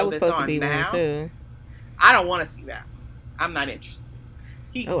think the show that was that's supposed to on be now. one too. I don't want to see that. I'm not interested.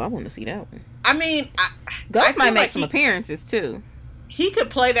 I want to see that one. I mean, Ghost might make like some appearances too. He could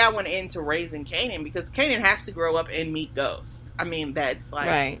play that one into Raising Kanan because Kanan has to grow up and meet Ghost. I mean, that's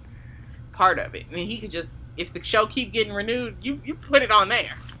like part of it. I mean, he could just, if the show keep getting renewed, you put it on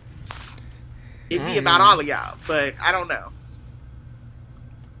there. It'd be about all of y'all, but I don't know.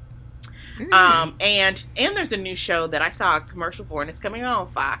 And there's a new show that I saw a commercial for, and it's coming out on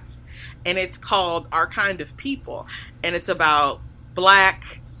Fox, and it's called Our Kind of People, and it's about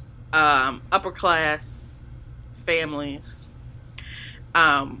black upper class families.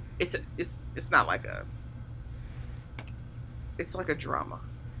 It's not like it's like a drama,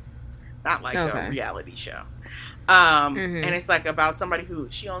 not like a reality show. And it's like about somebody who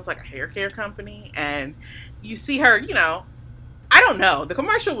she owns like a hair care company, and you see her, you know, I don't know. The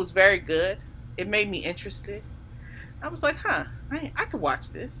commercial was very good. It made me interested. I was like, I could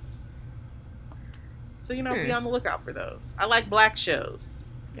watch this. So, you know, be on the lookout for those. I like black shows.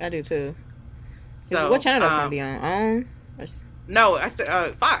 I do too. So what channel that's gonna be on? No, I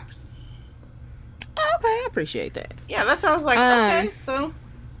said Fox. Oh, okay, I appreciate that. Yeah, that's how I was like, okay, so.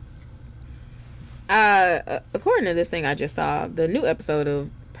 According to this thing I just saw, the new episode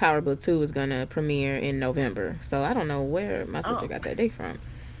of Power Book 2 is gonna premiere in November. So I don't know where my sister got that date from.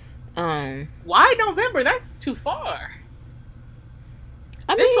 Why November? That's too far.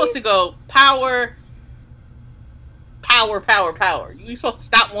 I mean, they're supposed to go power. You're supposed to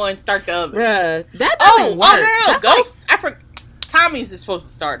stop one, start the other. Bruh, that doesn't work. No. Ghost. Like, Tommy's is supposed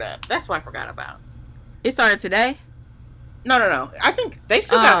to start up. That's what I forgot about. It started today? No. I think they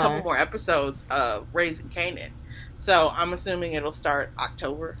still got a couple more episodes of Raising Kanan. So I'm assuming it'll start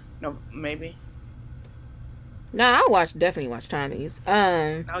October. No, maybe. No, I'll definitely watch Tommy's.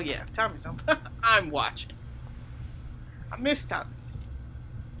 Oh yeah, Tommy's. I'm watching. I miss Tommy.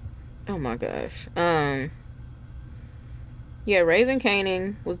 Oh my gosh. Yeah, Raising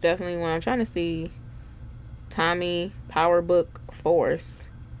Kanan was definitely one. I'm trying to see Tommy Power Book Force.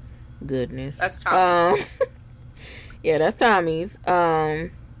 Goodness. That's Tommy's. Yeah, that's Tommy's.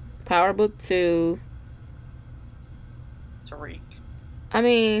 Power Book 2. Tariq. I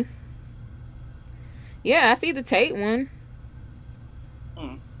mean, yeah, I see the Tate one.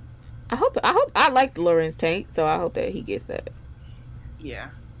 I like Lorenz Tate, so I hope that he gets that. Yeah.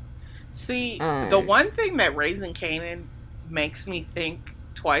 See, the one thing that Raising Kanan makes me think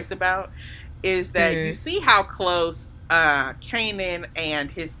twice about is that you see how close Kanan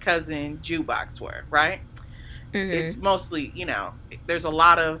and his cousin Jukebox were, right? It's mostly, you know, there's a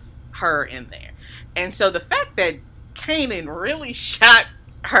lot of her in there. And so the fact that Kanan really shot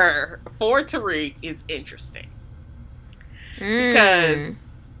her for Tariq is interesting. Because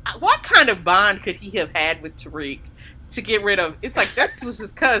what kind of bond could he have had with Tariq to get rid of? It's like, this was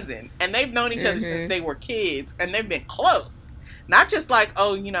his cousin, and they've known each other since they were kids, and they've been close. Not just like,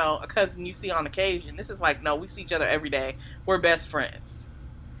 oh, you know, a cousin you see on occasion. This is like, no, we see each other every day. We're best friends.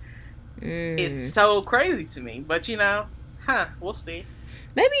 It's so crazy to me, but you know, we'll see.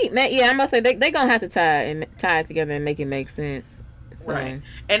 Maybe, yeah, I'm gonna say they gonna have to tie it together and make it make sense. So. Right,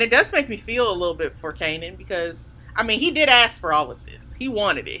 and it does make me feel a little bit for Kanan because I mean he did ask for all of this. He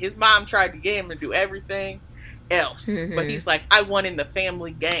wanted it. His mom tried to get him to do everything else, but he's like, I won in the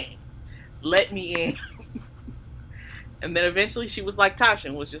family game. Let me in. And then eventually she was like Tasha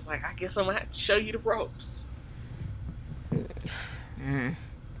and was just like, I guess I'm gonna have to show you the ropes.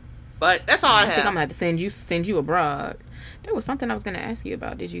 But that's all I have. I think I'm gonna have to send you abroad. There was something I was gonna ask you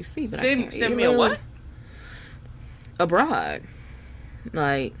about. Did you see? But send me a what? Abroad.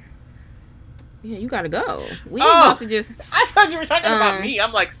 Like, yeah, you gotta go. We ain't about to just. I thought you were talking about me.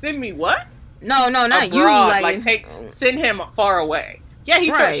 I'm like, send me what? No, not abroad, you. Like send him far away. Yeah,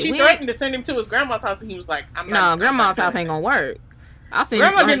 she threatened to send him to his grandma's house, and he was like, "I'm not." No, grandma's house ain't gonna work.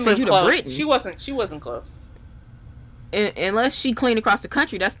 Grandma didn't live close. She wasn't close. Unless she cleaned across the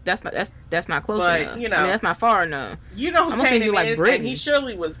country, that's not close enough. You know, I mean, that's not far enough. You know who Kanan is, and he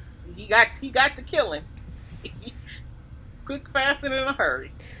surely was. He got to kill him. Quick, fast, and in a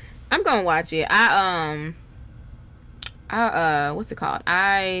hurry. I'm gonna watch it. What's it called?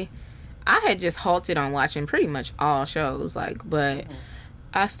 I had just halted on watching pretty much all shows, but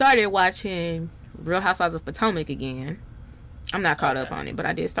I started watching Real Housewives of Potomac again. I'm not caught up on it, but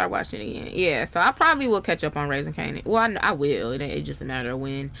I did start watching it again. Yeah, so I probably will catch up on Raising Kanan. Well, I will. It's just a matter of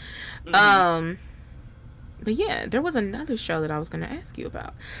when. But yeah, there was another show that I was going to ask you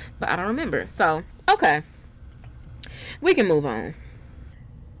about, but I don't remember. So, okay. We can move on.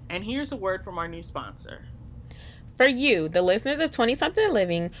 And here's a word from our new sponsor. For you, the listeners of 20-something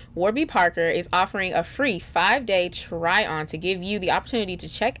Living, Warby Parker is offering a free 5-day try-on to give you the opportunity to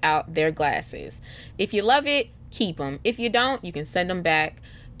check out their glasses. If you love it, keep them. If you don't, you can send them back.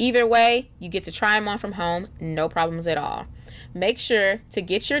 Either way, you get to try them on from home, no problems at all. Make sure to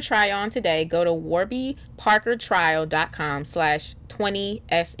get your try-on today. Go to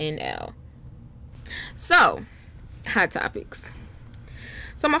warbyparkertrial.com/20SNL. So, hot topics.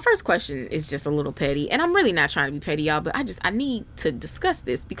 So my first question is just a little petty, and I'm really not trying to be petty, y'all, but I need to discuss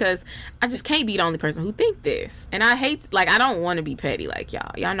this because I just can't be the only person who think this. And I hate, like, I don't want to be petty like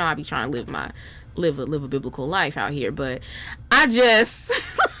y'all. Y'all know I be trying to live a biblical life out here, but I just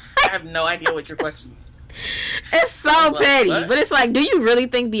I have no idea what your question is. It's so petty, but it's like, do you really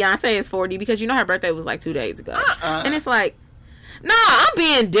think Beyonce is 40? Because you know her birthday was like 2 days ago. And it's like, nah, I'm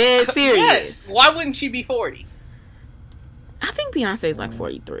being dead serious. Yes. Why wouldn't she be 40? I think Beyonce is like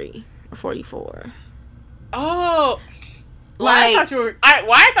 43 or 44. Oh, like, I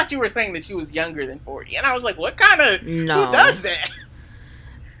thought you were saying that she was younger than 40, and I was like, what kind of who does that?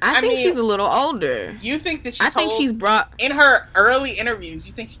 I think she's a little older. You think that I think she's brought in her early interviews?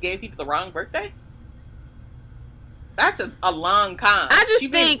 You think she gave people the wrong birthday? That's a long time. I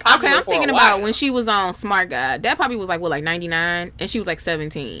just think, okay, I'm thinking about when she was on Smart Guy. That probably was like, what, like 99? And she was like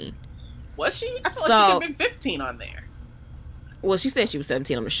 17. Was she? I feel like she could have been 15 on there. Well, she said she was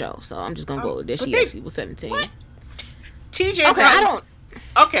 17 on the show, so I'm just going to go with that. She actually was 17. What? TJ, okay, I don't...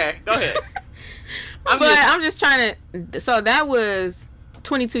 Okay, go ahead. I'm just trying to... So that was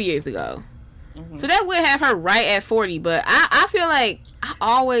 22 years ago. Mm-hmm. So that would have her right at 40, but I feel like I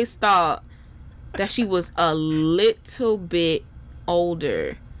always thought that she was a little bit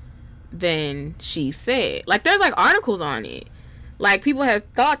older than she said. Like, there's like articles on it. Like, people have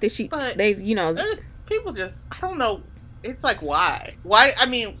thought that people just, I don't know. It's like, why? I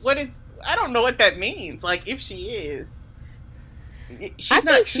mean, I don't know what that means. Like, if she is, it's not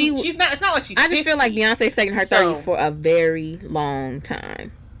like she's I just 50, feel like Beyonce's taking her 30s for a very long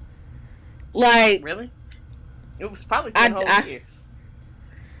time. Like, really? It was probably 10 whole years.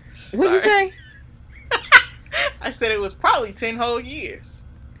 What'd you say? I said it was probably 10 whole years.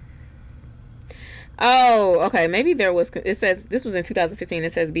 Oh, okay. Maybe there was... It says... This was in 2015.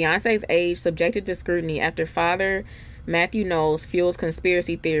 It says, Beyonce's age subjected to scrutiny after father Matthew Knowles fuels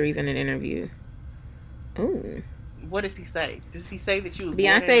conspiracy theories in an interview. Ooh. What does he say? Does he say that she was...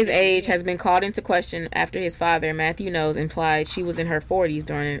 Beyonce's age has been called into question after his father, Matthew Knowles, implied she was in her 40s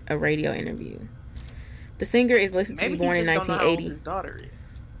during a radio interview. The singer is listed to be born in 1980. Don't know how old his daughter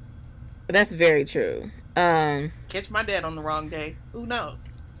is. That's very true. Catch my dad on the wrong day. Who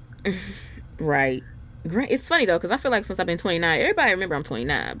knows? Right. It's funny though, because I feel like since I've been 29, everybody remember I'm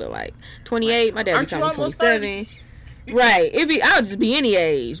 29, but like 28, right. My dad becoming 27. Right. I'll just be any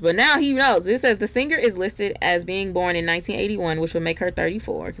age, but now he knows. It says the singer is listed as being born in 1981, which would make her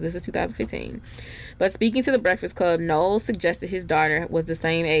 34, because this is 2015. But speaking to the Breakfast Club, Knowles suggested his daughter was the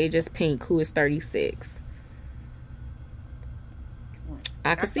same age as Pink, who is 36.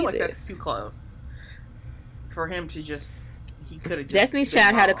 I could see like this. That's too close for him to just. He could have. Destiny's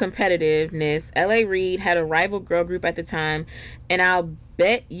Child had a competitiveness. L.A. Reid had a rival girl group at the time, and I'll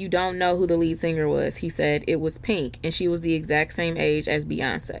bet you don't know who the lead singer was. He said it was Pink, and she was the exact same age as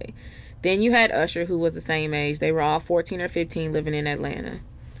Beyonce. Then you had Usher, who was the same age. They were all 14 or 15, living in Atlanta.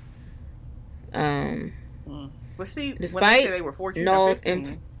 But see, despite when they say they were 14 or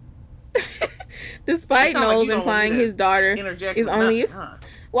 15, despite Knowles implying his daughter is only.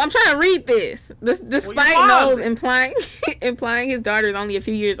 Well, I'm trying to read this. Despite Knowles implying his daughter is only a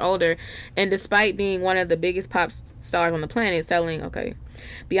few years older, and despite being one of the biggest pop stars on the planet,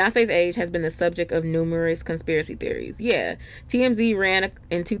 Beyonce's age has been the subject of numerous conspiracy theories. Yeah, TMZ ran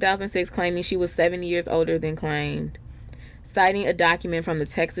in 2006 claiming she was 7 years older than claimed, citing a document from the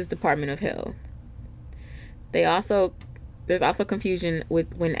Texas Department of Health. There's also confusion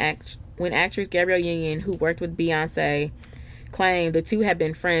with when actress Gabrielle Union, who worked with Beyonce, claimed the two had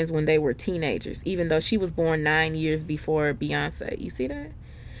been friends when they were teenagers, even though she was born 9 years before Beyonce. You see that?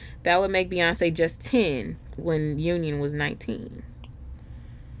 That would make Beyonce just 10 when Union was 19.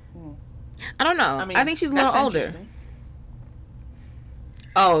 I don't know. I think she's a little older.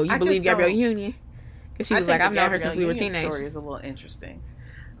 Oh, you believe Gabrielle Union? Because she was like, I've known her since we were teenagers. Story is a little interesting.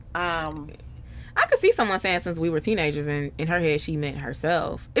 I could see someone saying since we were teenagers, and in her head she meant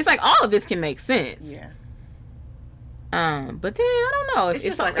herself. It's like all of this can make sense. Yeah. But then I don't know It's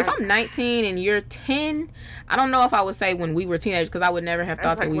if just like, if I'm 19 and you're 10, I don't know if I would say when we were teenagers, because I would never have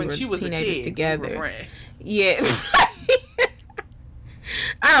thought like that we when were she was teenagers a kid, together. we were friends. Yeah.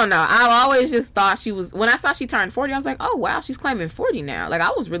 I don't know. I've always just thought she was. When I saw she turned 40, I was like, oh wow, she's claiming 40 now. Like,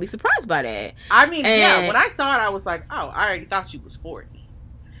 I was really surprised by that. I mean, yeah, when I saw it, I was like, oh, I already thought she was 40.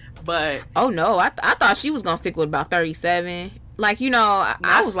 But oh no, I thought she was gonna stick with about 37. Like, you know,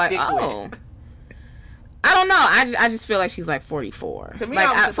 I was like, oh. I don't know. I just feel like she's like 44. To me, like,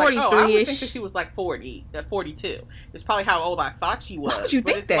 I was just 43-ish. like, oh, I would think that she was like 40, 42. It's probably how old I thought she was. Why would you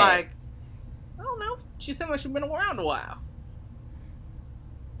think it's that? Like, I don't know. She seemed like she's been around a while.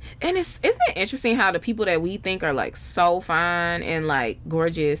 And isn't it interesting how the people that we think are like so fine and like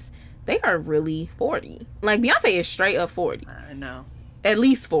gorgeous, they are really 40. Like, Beyonce is straight up 40. I know. At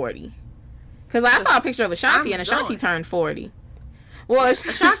least 40. Because I saw a picture of Ashanti, and Ashanti turned 40. Well,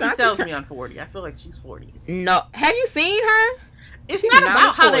 Ashanti sells me on 40. I feel like she's 40. No. Have you seen her? It's not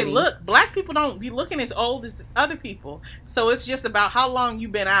about how they look. Black people don't be looking as old as other people. So it's just about how long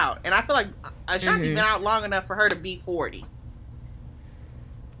you've been out. And I feel like Ashanti been out long enough for her to be 40.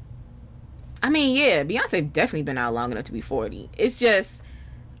 I mean, yeah, Beyonce definitely been out long enough to be 40. It's just,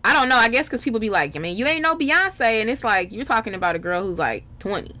 I don't know. I guess because people be like, I mean, you ain't no Beyonce. And it's like, you're talking about a girl who's like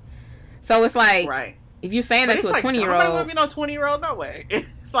 20. So it's like, right. If you're saying that to a 20-year-old. Nobody want to be no 20-year-old, no way.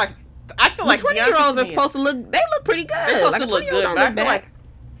 It's like, I feel like 20-year-olds are supposed to look, they look pretty good. They're supposed like to look good, but I feel bad. like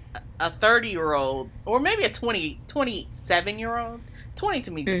a 30-year-old, or maybe a 27-year-old. 20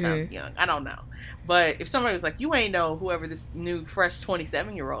 to me just sounds young. I don't know. But if somebody was like, you ain't know whoever this new, fresh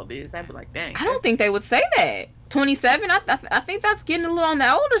 27-year-old is, I'd be like, dang. I don't think they would say that. 27, I think that's getting a little on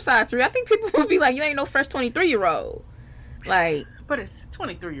the older side, too. I think people would be like, you ain't no fresh 23-year-old. Like. But it's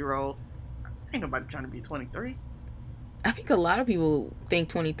 23-year-old. Ain't nobody trying to be 23. I think a lot of people think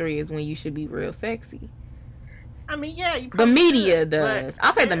 23 is when you should be real sexy. I mean, yeah. The media does.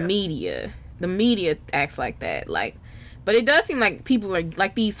 I'll say the media. The media acts like that. Like, but it does seem like people are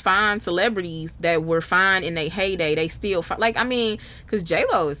like these fine celebrities that were fine in their heyday. They still like. I mean, because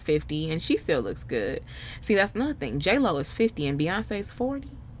J-Lo is 50 and she still looks good. See, that's another thing. J-Lo is 50 and Beyonce's 40.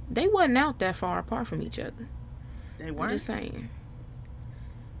 They wasn't out that far apart from each other. They weren't. I'm just saying.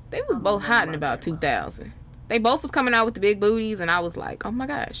 They was both hot in about 2000. They both was coming out with the big booties, and I was like, oh my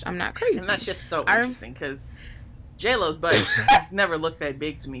gosh, I'm not crazy. And that's just so interesting, because J-Lo's butt has never looked that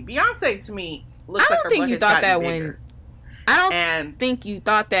big to me. Beyonce, to me, looks like her butt has gotten bigger. I don't think you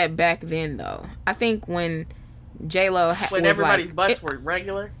thought that back then, though. I think when J-Lo when everybody's butts were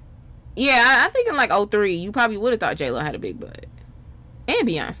regular? Yeah, I think in like 03, you probably would have thought J-Lo had a big butt. And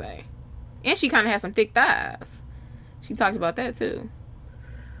Beyonce. And she kind of had some thick thighs. She talked about that, too.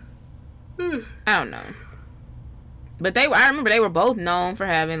 I don't know. But I remember they were both known for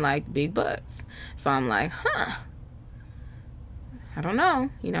having like big butts. So I'm like, I don't know.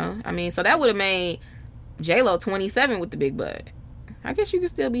 You know, I mean, so that would have made J-Lo 27 with the big butt. I guess you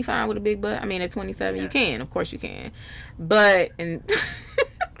could still be fine with a big butt. I mean, at 27, you can. Of course you can. But, and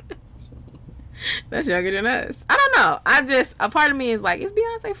that's younger than us. I don't know. A part of me is like, is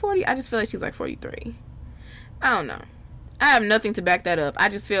Beyonce 40? I just feel like she's like 43. I don't know. I have nothing to back that up. I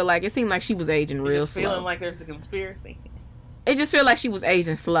just feel like it seemed like she was aging real slow. Feeling like there's a conspiracy. It just feel like she was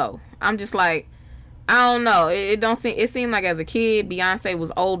aging slow. I'm just like, I don't know. It seemed like as a kid Beyonce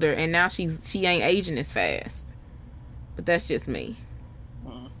was older, and now she ain't aging as fast. But that's just me.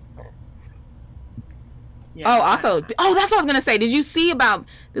 Yeah, that's what I was gonna say. Did you see about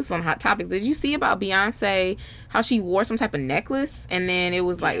this was on Hot Topics? Did you see about Beyonce, how she wore some type of necklace, and then it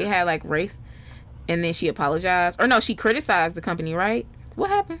was like it had like race. And then she apologized. Or no, she criticized the company, right? What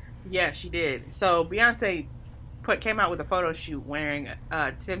happened? Yeah, she did. So Beyonce came out with a photo shoot wearing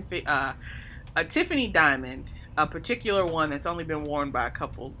a Tiffany diamond, a particular one that's only been worn by a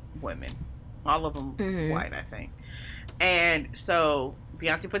couple women. All of them white, I think. And so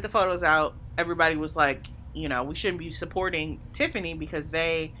Beyonce put the photos out. Everybody was like, you know, we shouldn't be supporting Tiffany because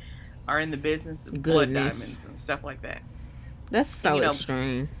they are in the business of blood diamonds and stuff like that. That's so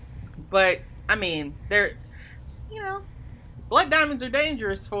extreme. But I mean, they're, you know, blood diamonds are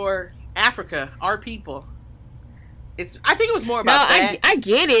dangerous for Africa, our people. I think it was more about that. I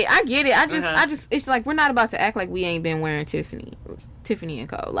get it. I just, it's like, we're not about to act like we ain't been wearing Tiffany and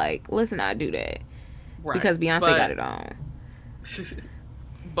Co. Like, let's not do that. Right. Because Beyonce got it on.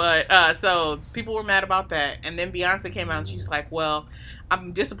 But, so, people were mad about that. And then Beyonce came out and she's like, well,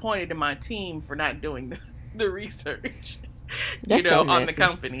 I'm disappointed in my team for not doing the research. That's on the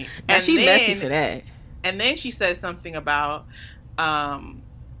company. And she's messy for that. And then she says something about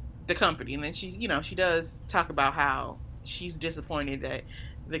the company. And then she does talk about how she's disappointed that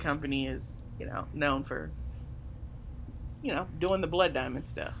the company is, known for doing the blood diamond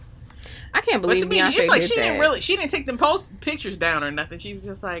stuff. I can't believe Beyonce it's like did she didn't take them pictures down or nothing. She's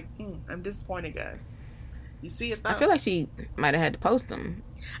just like, I'm disappointed, guys. You see it though? I feel like she might have had to post them.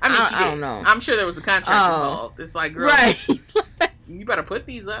 I mean, I don't know. I'm sure there was a contract involved. It's like, girl, right. you better put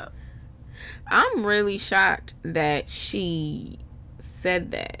these up. I'm really shocked that she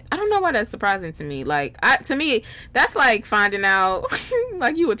said that. I don't know why that's surprising to me. Like, to me, that's like finding out,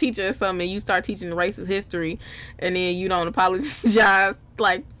 like you a teacher or something, and you start teaching the racist history, and then you don't apologize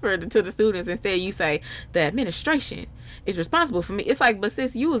like to the students. Instead, you say the administration is responsible for me. It's like, but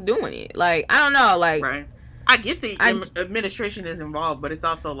sis, you was doing it. Like, I don't know. Like, right. I get the administration is involved, but it's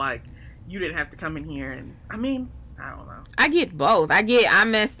also like you didn't have to come in here, and I mean, I don't know. I get both. I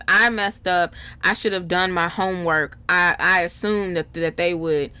messed up. I should have done my homework. I assumed that they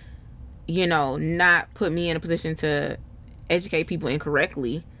would, not put me in a position to educate people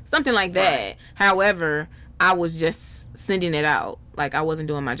incorrectly. Something like that. Right. However, I was just sending it out. Like, I wasn't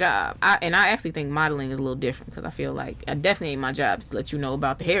doing my job. I actually think modeling is a little different, because I feel like I definitely ain't my job to let you know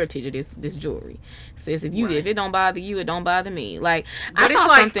about the heritage of this jewelry. Sis, if it don't bother you, it don't bother me. Like, but I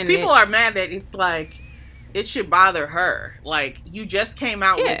saw something people are mad that it's like it should bother her. Like, you just came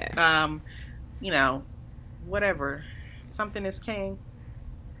out with, whatever. Something is king.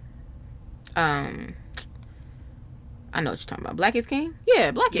 I know what you're talking about. Black is King?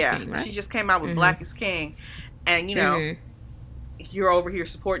 Yeah, Black is King, right? She just came out with Black is King. And, you're over here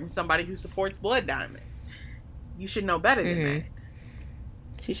supporting somebody who supports blood diamonds. You should know better than that.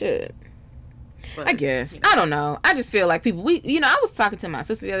 She should. But, I guess. I don't know. I just feel like people, I was talking to my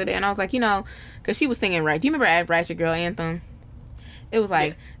sister the other day, and I was like, because she was singing, right? Do you remember Ratchet Girl Anthem? It was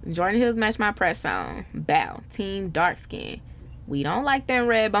like, Jordan Hills Match My Press Song. Bow. Team Dark Skin. We don't like them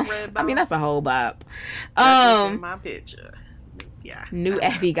red bones. I mean, that's a whole bop. My picture. Yeah. New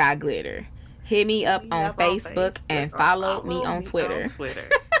Abby got glitter. Hit me up on Facebook and follow me on Twitter.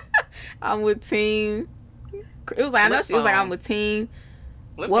 I'm with Team. It was like, I know she was like, I'm with Team.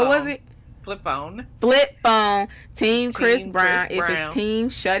 What was it? Flip phone. Team Chris Brown. If it's Team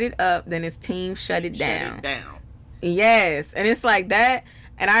Shut It Up, then it's Team Shut It Down. Yes. And it's like that.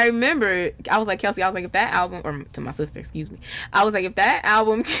 And I remember, I was like, Kelsey, if that album, or to my sister, excuse me, I was like, if that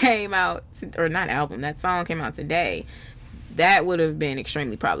album came out, that song came out today, that would have been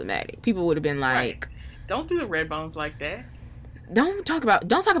extremely problematic. People would have been like, right. Don't do the red bones like that. Don't talk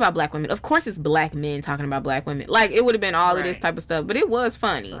about black women. Of course it's black men talking about black women. Like, it would have been all of this type of stuff, but it was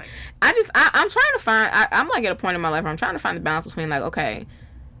funny. Right. I'm trying to find, I'm like at a point in my life where I'm trying to find the balance between like, okay,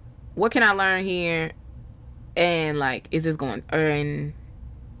 what can I learn here? And like, is this going,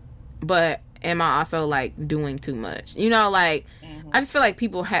 but am I also like doing too much? I just feel like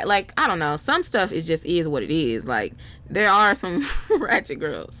people like, I don't know, some stuff is what it is. Like, there are some ratchet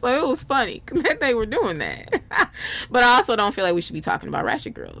girls, so it was funny that they were doing that. But I also don't feel like we should be talking about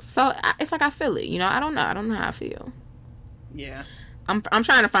ratchet girls. So it's like, I feel it. I don't know how I feel. Yeah, I'm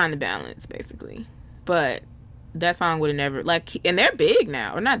trying to find the balance basically. But that song would have never, like, and they're big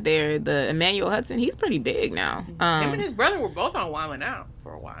now, or not there. The Emmanuel Hudson, he's pretty big now. Him and his brother were both on Wild 'N Out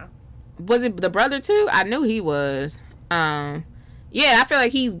for a while. Was it the brother too? I knew he was. Yeah, I feel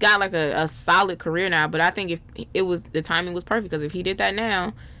like he's got like a solid career now, but I think if it was, the timing was perfect, because if he did that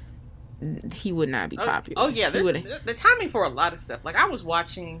now, he would not be popular. Oh yeah, there's the timing for a lot of stuff. Like, I was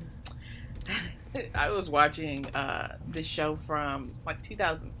watching this show from like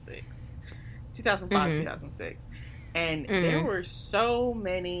 2005, 2006, and there were so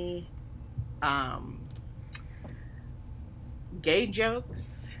many gay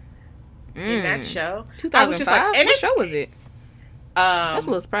jokes in that show. 2005? Like, what show was it? That's a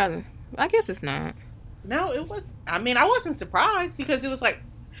little surprising. I guess it's not. No, it was. I mean, I wasn't surprised, because it was like,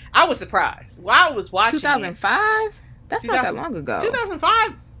 I was surprised while I was watching. 2005? That's not that long ago.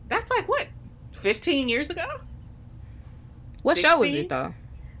 2005? That's like, what, 15 years ago? What 16? Show was it though?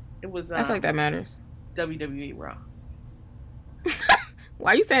 It was. I feel like that matters. WWE Raw.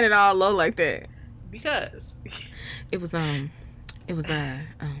 Why are you saying it all low like that? Because it was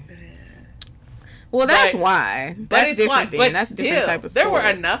well, that's why. That's different. Like, but that's still, different type of sport. There were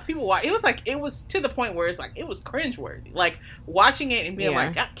enough people watching. It was to the point where it's like, it was cringeworthy. Like, watching it and being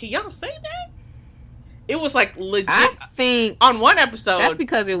like, can y'all say that? It was like legit. I think on one episode, that's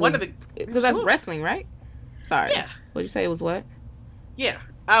because it was because that's wrestling, right? Sorry. Yeah. What'd you say? It was what? Yeah.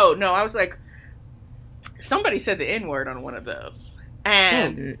 Oh no, I was like, somebody said the N-word on one of those,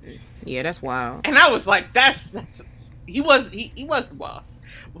 and yeah, that's wild. And I was like, that's he was the boss,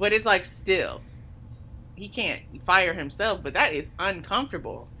 but it's like, still, he can't fire himself, but that is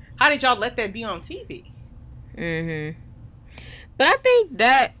uncomfortable. How did y'all let that be on TV? But I think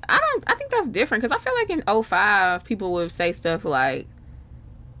that I think that's different because I feel like in '05 people would say stuff like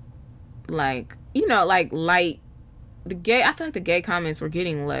you know, like light the gay. I feel like the gay comments were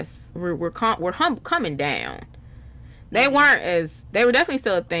getting less. Coming down. They weren't as. They were definitely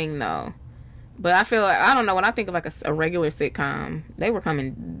still a thing though. But I feel like, I don't know, when I think of like a regular sitcom, they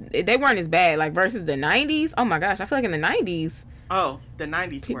weren't as bad. Like versus the 90s. Oh my gosh, I feel like in the 90s. Oh, the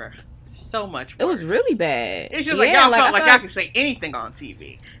 90s were so much worse. It was really bad. It's just like y'all felt like y'all could say anything on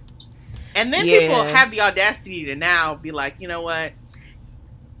TV. And then people have the audacity to now be like, you know what?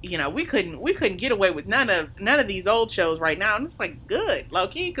 You know, we couldn't get away with none of these old shows right now. And it's like, good,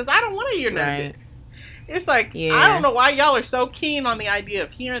 low-key, because I don't want to hear none of this. It's like, I don't know why y'all are so keen on the idea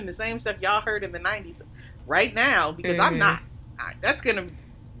of hearing the same stuff y'all heard in the 90s right now, because I'm not.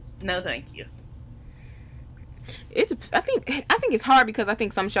 No, thank you. I think it's hard because I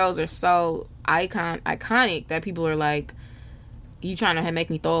think some shows are so iconic that people are like, you trying to make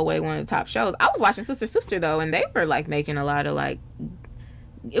me throw away one of the top shows. I was watching Sister though, and they were like making a lot of like,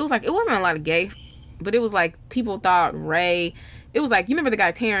 it wasn't a lot of gay, but it was like people thought Ray. It was like, you remember the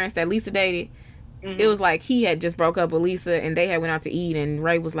guy Terrence that Lisa dated? Mm-hmm. It was like he had just broke up with Lisa and they had went out to eat, and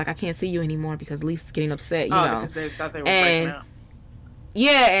Ray was like, I can't see you anymore because Lisa's getting upset, you know. Because they thought they were breaking up.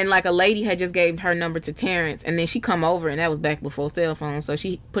 Yeah, and like a lady had just gave her number to Terrence, and then she come over, and that was back before cell phones, so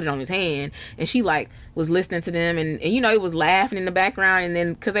she put it on his hand, and she like was listening to them, and you know, it was laughing in the background, and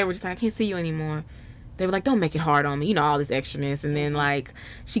then because they were just like, I can't see you anymore, they were like, don't make it hard on me, you know, all this extraness, and then like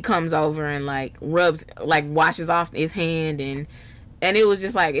she comes over and like washes off his hand, and it was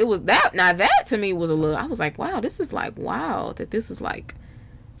just like, it was that. Now that to me was a little, I was like, wow, this is like, wow, that this is like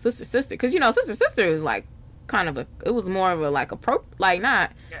Sister, because you know, Sister is like kind of it was more of a like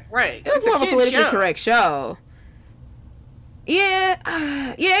right. It was more of a politically correct show. Yeah,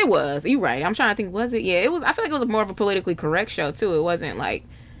 it was. You're right. I'm trying to think. Was it? Yeah, it was. I feel like it was more of a politically correct show too. It wasn't like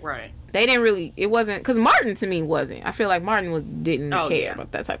right. They didn't really. It wasn't because Martin to me wasn't. I feel like Martin didn't care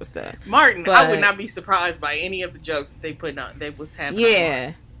about that type of stuff. Martin, I would not be surprised by any of the jokes that they put on. They was having.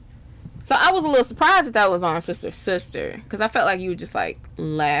 Yeah. So I was a little surprised that was on Sister because I felt like you were just like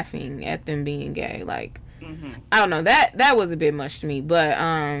laughing at them being gay. Like, I don't know, that was a bit much to me, but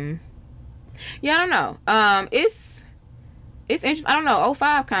yeah, I don't know. It's interesting. I don't know.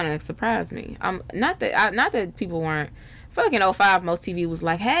 05 kind of surprised me. Not that people weren't. I feel like in 05 most TV was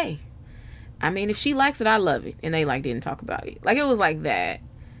like, hey, I mean, if she likes it, I love it, and they like didn't talk about it. Like it was like that.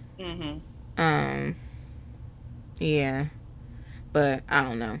 Yeah, but I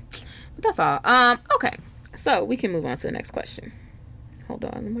don't know. But that's all. Okay, so we can move on to the next question. Hold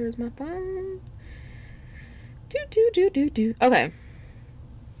on, where's my phone? Do. Okay.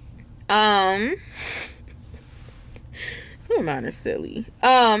 Some of mine are silly.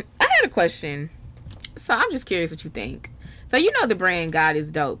 I had a question. So I'm just curious what you think. So you know the brand God is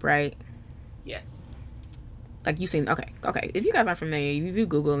Dope, right? Yes. Like you seen, okay. If you guys aren't familiar, if you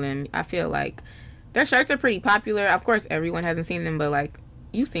Google them, I feel like their shirts are pretty popular. Of course, everyone hasn't seen them, but like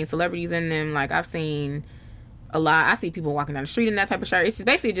you've seen celebrities in them. Like I've seen a lot. I see people walking down the street in that type of shirt. It's just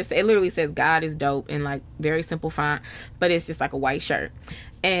basically it literally says God is Dope in like very simple font, but it's just like a white shirt,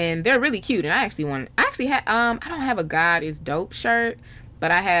 and they're really cute. And I don't have a God is Dope shirt, but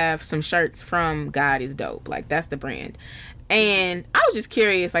I have some shirts from God is Dope. Like that's the brand. And I was just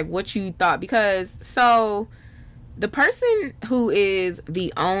curious, like what you thought, because so the person who is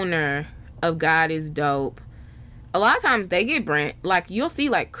the owner of God is Dope, a lot of times they get brand, like you'll see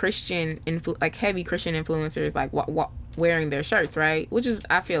like like heavy Christian influencers like wearing their shirts, right? Which is,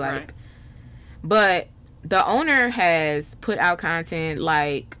 I feel like, right. But the owner has put out content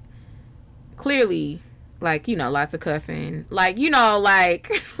like clearly, like, you know, lots of cussing, like, you know, like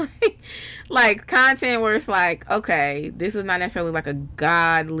like content where it's like, okay, this is not necessarily like a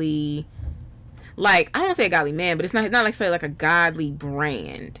godly, like, I don't want to say a godly man, but it's not necessarily like a godly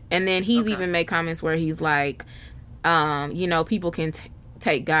brand. And then he's even made comments where he's like, you know, people can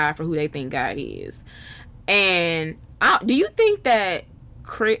take God for who they think God is. And do you think that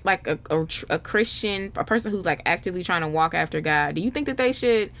like a Christian, a person who's like actively trying to walk after God, do you think that they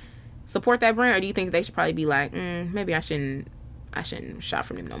should support that brand, or do you think that they should probably be like, maybe I shouldn't shop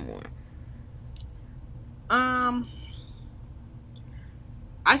from them no more? I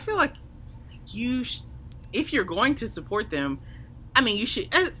feel like if you're going to support them, I mean, you should,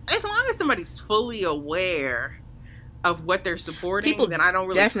 as long as somebody's fully aware of what they're supporting, then I don't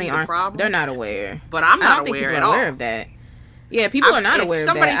really see the problem. They're not aware. But I'm not aware at all. Aware of that. Yeah, people are not aware of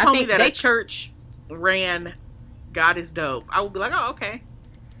that. If somebody told me that a church ran God is Dope, I would be like, oh, okay.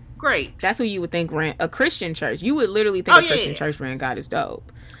 Great. That's what you would think ran a Christian church. You would literally think a Christian church ran God is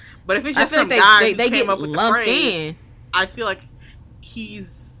Dope. But if it's just some guy who came up with the phrase, I feel like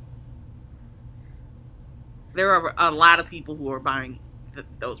there are a lot of people who are buying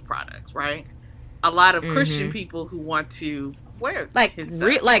those products, right? A lot of Christian people who want to wear like his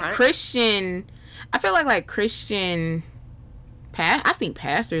stuff, like right? Christian. I feel like Christian. I've seen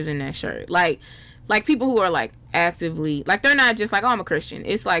pastors in that shirt, like people who are like actively, like they're not just like, oh, I'm a Christian.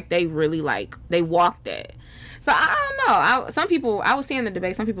 It's like they really like they walk that. So I don't know. Some people, I was seeing the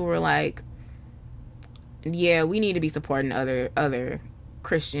debate. Some people were like, yeah, we need to be supporting other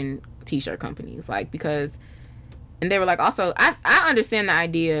Christian t-shirt companies, like, because, and they were like, also, I understand the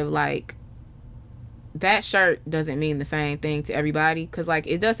idea of like that shirt doesn't mean the same thing to everybody, because like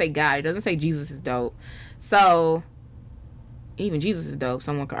it does say God, it doesn't say Jesus is dope. So even Jesus is dope,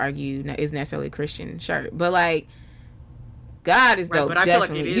 someone could argue isn't necessarily a Christian shirt, but like God is dope. But I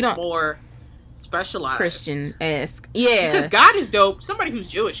definitely. feel like it is more specialized, Christian-esque. Yeah, because God is dope. Somebody who's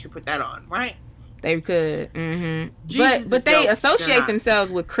Jewish could put that on, right? They could, but they associate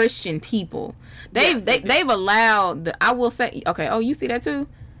themselves with Christian people. They've allowed I will say, okay. Oh, you see that too?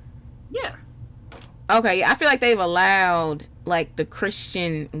 Yeah. Okay, I feel like they've allowed like the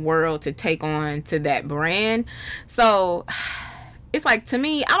Christian world to take on to that brand. So it's like, to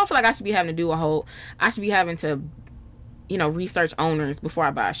me, I don't feel like I should be having to do I should be having to, research owners before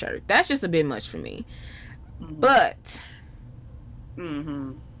I buy a shirt. That's just a bit much for me. But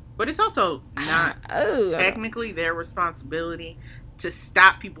it's also not technically their responsibility to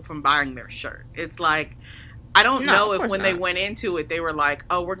stop people from buying their shirt. It's like, I don't know if when they went into it, they were like,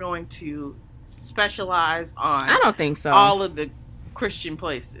 oh, we're going to specialize on, I don't think so, all of the Christian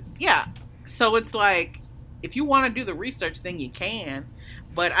places. Yeah. So it's like, if you want to do the research thing, you can.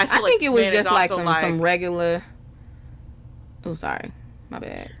 But I think it was just like some regular. Oh, sorry. My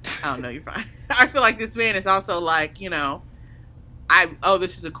bad. Oh, no, you're fine. I feel like this man is also like,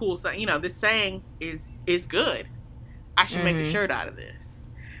 this is a cool saying. This saying is good. I should make a shirt out of this.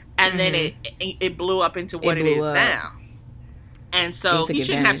 And then it blew up into what it is now. And so he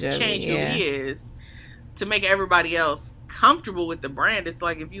shouldn't have to change who he is to make everybody else comfortable with the brand. It's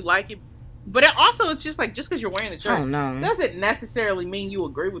like, if you like it, but it's just like, just because you're wearing the shirt doesn't necessarily mean you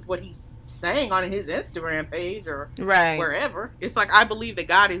agree with what he's saying on his Instagram page or wherever. It's like, I believe that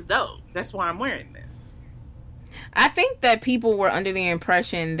God is dope. That's why I'm wearing this. I think that people were under the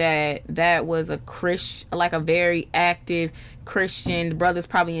impression that was a Christian, like a very active Christian. The brother's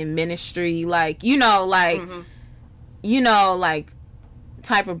probably in ministry, like, like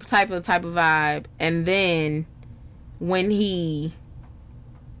type of vibe. And then when he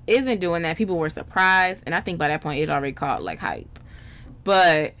isn't doing that, people were surprised, and I think by that point it already caught like hype.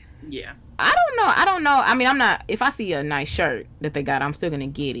 But yeah, I don't know. I mean, I'm not, if I see a nice shirt that they got, I'm still gonna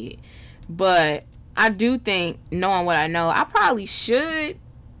get it. But I do think, knowing what I know, I probably should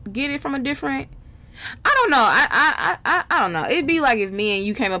get it from a different. I don't know. I don't know. It'd be like if me and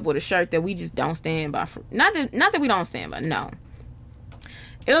you came up with a shirt that we just don't stand by. Not that we don't stand by. No.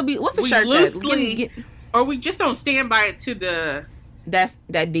 It'll be, what's a shirt loosely, or we just don't stand by it to the. That's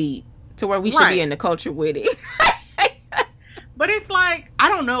that deep to where we should be in the culture with it. But it's like, I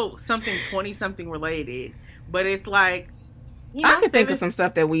don't know, something 20-something related. But it's like, I could think of some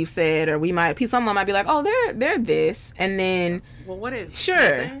stuff that we've said, or someone might be like, oh, they're this, and then, well, what is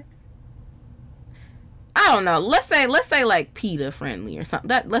sure. I don't know. Let's say like PETA friendly or something.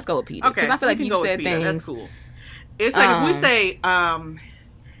 Let's go with PETA. Okay, because I feel like you said things. That's cool. It's like if we say, I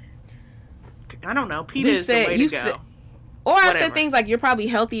don't know, PETA is the way to go. Or I said things like, you're probably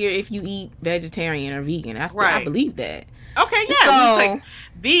healthier if you eat vegetarian or vegan. I believe that. Okay, yeah. So, we say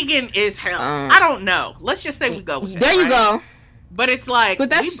vegan is health. I don't know. Let's just say we go with that. There you go. But it's like,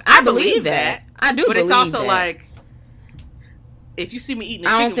 I believe that. I do. But it's also like, if you see me eating a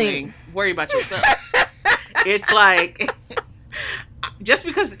chicken wing, worry about yourself. It's like, just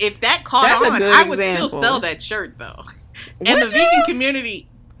because if that caught on, I would still sell that shirt though. And the vegan community.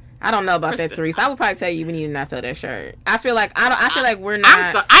 I don't know about that, Teresa. I would probably tell you we need to not sell that shirt. I feel like we're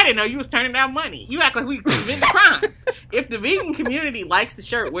not. I didn't know you was turning down money. You act like we committed a crime. If the vegan community likes the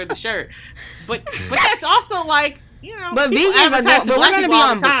shirt, wear the shirt. But that's also like, but people advertise to black people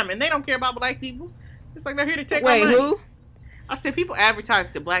all the time, and they don't care about black people. It's like they're here to take our money. Who? I said people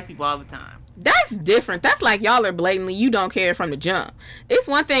advertise to black people all the time. That's different. That's like y'all are blatantly, you don't care from the jump. It's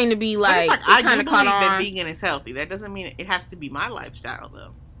one thing to be like, I do believe that vegan is healthy. That doesn't mean it has to be my lifestyle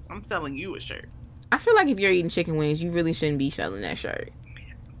though. I'm selling you a shirt. I feel like if you're eating chicken wings, you really shouldn't be selling that shirt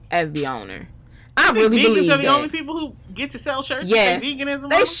as the owner. I really believe that. Vegans are the only people who get to sell shirts. Yes, veganism.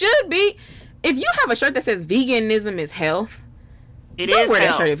 They should be. If you have a shirt that says veganism is health, it is wear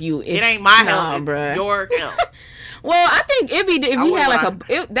health. That shirt if it ain't my health, it's bruh. your health. Well, I think it'd be if I we would had like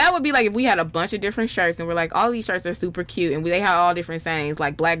lie. that would be like if we had a bunch of different shirts and we're like, all these shirts are super cute and they have all different sayings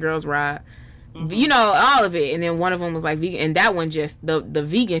like Black Girls Ride, you know, all of it. And then one of them was like vegan, and that one just the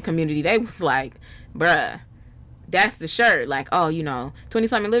vegan community, they was like, bruh, that's the shirt. Like, oh, you know,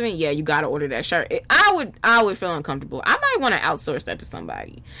 20-something living, yeah, you gotta order that shirt. I would feel uncomfortable. I might want to outsource that to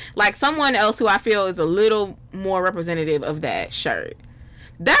somebody, like someone else who I feel is a little more representative of that shirt.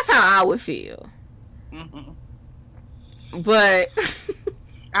 That's how I would feel. But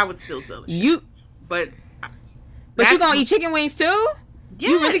I would still sell the shirt. you But you gonna eat chicken wings too?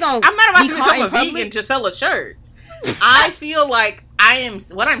 Yes. You really gonna I'm not about be to caught become a in public? vegan to sell a shirt. I feel like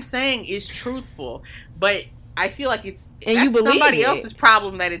what I'm saying is truthful, but I feel like And that's you believe somebody it. else's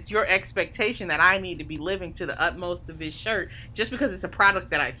problem, that it's your expectation that I need to be living to the utmost of this shirt just because it's a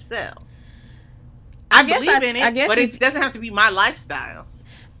product that I sell. I believe in it, but it doesn't have to be my lifestyle.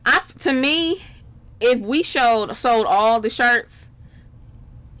 To me, if we sold all the shirts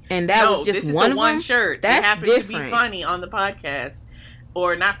and that was just this is one the of one them, shirt that's that happened different. to be funny on the podcast,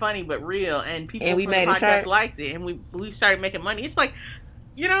 or not funny but real, and people And we from made the a podcast shirt. liked it, and we started making money. It's like,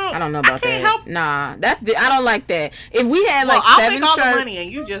 you know, I don't know about I can't that. help. Nah, I don't like that. If we had Well, like I'll 7 make all shirts, the money,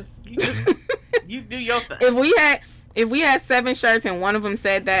 and you just you do your thing. if we had 7 shirts and one of them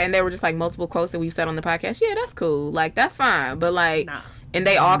said that, and they were just like multiple quotes that we've said on the podcast, yeah, that's cool. Like, that's fine. But like, Nah. and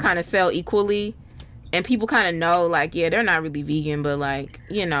they all kind of sell equally, and people kind of know, like, yeah, they're not really vegan, but like,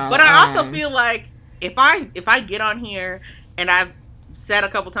 you know. But I also feel like if I get on here and I've said a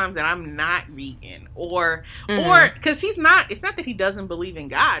couple times that I'm not vegan, or because it's not that he doesn't believe in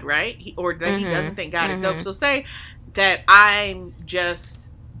God, right? Or that he doesn't think God is dope. So say that I'm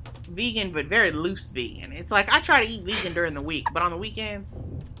just vegan, but very loose vegan. It's like I try to eat vegan during the week, but on the weekends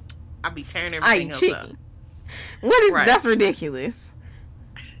I be tearing everything else up. What is Right. That's ridiculous.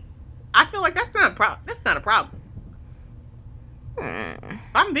 I feel like that's not a problem. If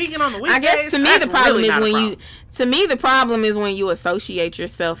I'm vegan on the weekdays, I guess to me that's the problem really is not a when problem. the problem is when you associate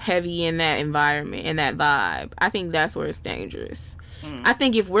yourself heavy in that environment and that vibe. I think that's where it's dangerous. I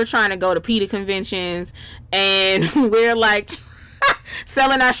think if we're trying to go to PETA conventions and we're like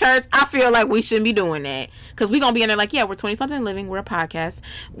selling our shirts, I feel like we shouldn't be doing that, because we're gonna be in there like, yeah, we're 20-something living, we're a podcast.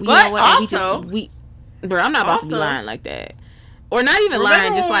 You But know what? also, bro, I'm not about to be lying like that. Or not even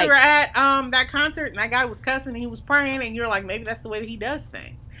lying, just when like we were at that concert and that guy was cussing and he was praying, and you're like, maybe that's the way that he does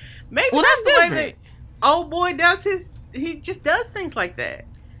things. Maybe that's the way that old boy he just does things like that.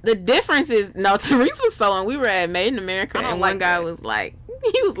 The difference is, no, Therese was sewing. We were at Made in America, I don't and like one guy that. was like,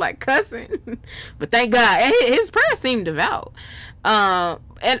 he was like cussing, but thank God, and his prayers seemed devout. And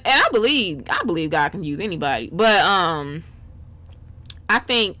I believe God can use anybody, but I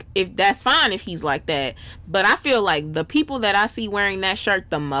think if that's fine if he's like that. But I feel like the people that I see wearing that shirt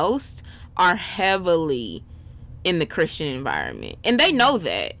the most are heavily in the Christian environment, and they know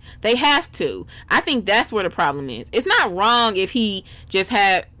that. They have to. I think that's where the problem is. It's not wrong if he just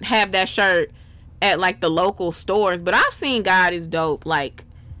have that shirt at like the local stores, but I've seen God is dope. Like,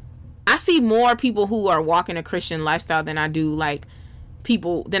 I see more people who are walking a Christian lifestyle than I do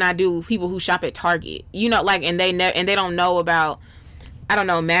people who shop at Target. You know, like, and they don't know about, I don't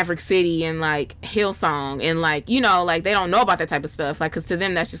know, Maverick City and like Hillsong and like, you know, like they don't know about that type of stuff. Like, 'cause to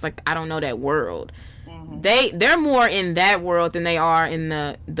them that's just like, I don't know that world. They're more in that world than they are in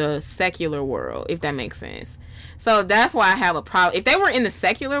the secular world, if that makes sense. So that's why I have a problem. If they were in the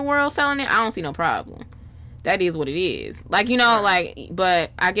secular world selling it, I don't see no problem. That is what it is. Like, you know, like,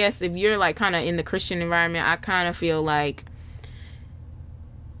 but I guess if you're like kind of in the Christian environment, I kind of feel like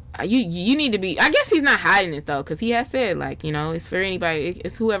you need to be. I guess he's not hiding it though, because he has said, like, you know, it's for anybody.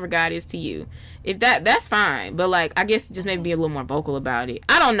 It's whoever God is to you. If that's fine, but like, I guess just maybe be a little more vocal about it.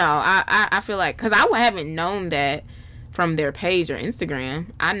 I don't know. I feel like, because I haven't known that from their page or Instagram.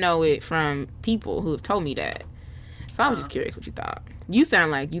 I know it from people who have told me that. So I was just curious what you thought. You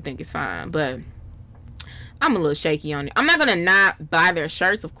sound like you think it's fine, but I'm a little shaky on it. I'm not gonna not buy their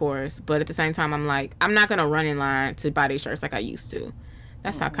shirts, of course, but at the same time, I'm like, I'm not gonna run in line to buy their shirts like I used to.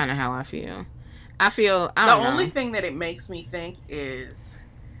 That's kind of how I feel. I don't know. The only thing that it makes me think is,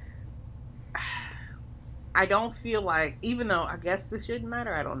 I don't feel like, even though I guess this shouldn't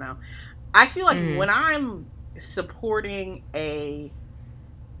matter, I don't know. I feel like when I'm supporting a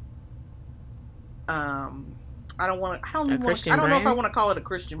I don't know if I want to call it a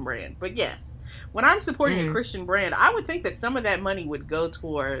Christian brand, but yes, when I'm supporting a Christian brand, I would think that some of that money would go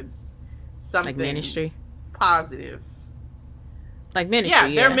towards something like ministry, positive. Like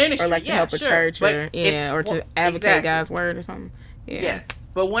ministry, their ministry, or like to help a church, or to advocate God's word or something. Yeah. Yes,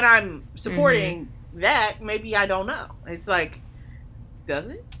 but when I'm supporting that, maybe I don't know. It's like, does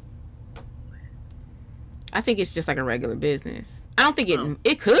it? I think it's just like a regular business. I don't think it Oh,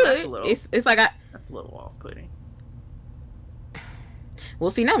 it could. that's a little- It's like That's a little off-putting.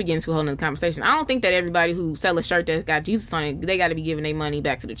 well, see, now we get into a whole nother conversation. I don't think that everybody who sell a shirt that's got Jesus on it, they got to be giving their money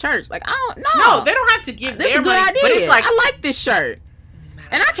back to the church. Like, I don't know. No, they don't have to give This is their a good money. idea. But it's like, I like this shirt,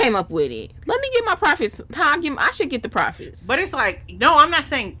 and I came up with it. Let me get my profits. I should get the profits. but it's like, no, I'm not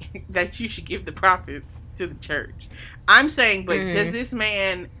saying that you should give the profits to the church. I'm saying, but does this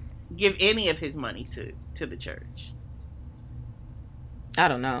man give any of his money to the church? I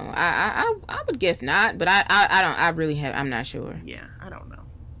don't know. I would guess not, but I don't. I really have. I'm not sure. Yeah, I don't know.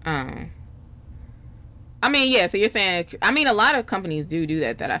 I mean, yeah. So you're saying? I mean, a lot of companies do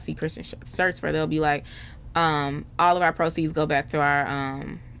that. I see Christian shirts where they'll be like, all of our proceeds go back to our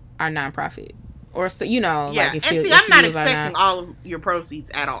nonprofit, or so Yeah, like and see, I'm not expecting all of your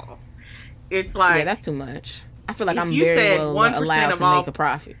proceeds at all. It's like, yeah, that's too much. I feel like if I'm you very said well 1% allowed of to all- make a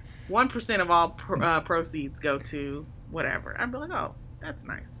profit. 1% of all proceeds go to whatever. I'd be like, oh, that's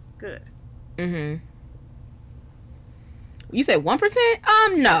nice, good. Mm-hmm. You said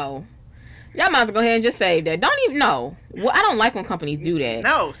 1%? No. Y'all might as well go ahead and just say that. Don't even know. Well, I don't like when companies do that.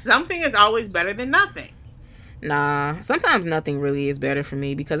 No, something is always better than nothing. Nah, sometimes nothing really is better for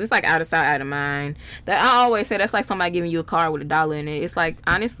me because it's like out of sight, out of mind. That I always say that's like somebody giving you a card with $1 in it. It's like,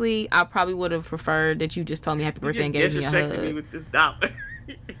 honestly, I probably would have preferred that you just told me happy birthday and gave me a disrespected me hug. with this dollar.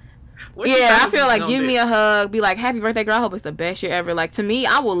 What you Yeah, thought I feel was like gonna give do? me a hug, be like, happy birthday, girl. I hope it's the best year ever. Like, to me,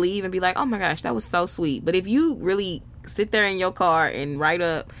 I will leave and be like, oh my gosh, that was so sweet. But if you really sit there in your car and write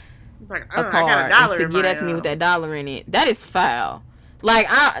up Like, a I got card $1 and in get my, that to me with that $1 in it, that is foul. Like,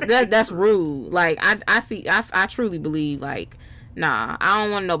 that's rude. Like, I truly believe, like, nah, I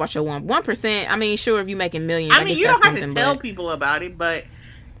don't want to know about your 1%. I mean, sure, if you're making millions, I mean, guess you that's don't have to something, tell but people about it, but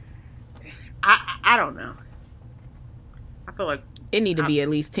I don't know. I feel like it need to be at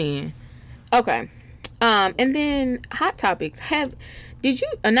least 10. Okay. And then Hot Topics did you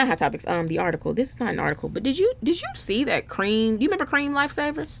not Hot Topics, the article. This is not an article, but did you see that Cream, do you remember Cream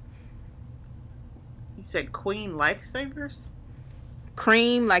Lifesavers? you said Queen Lifesavers.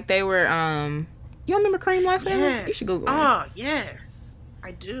 Cream, like they were you don't remember Cream Lifesavers? Yes. You should Google it. Oh, yes.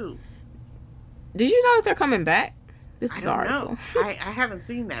 I do. Did you know that they're coming back? This I is don't the article. know. I haven't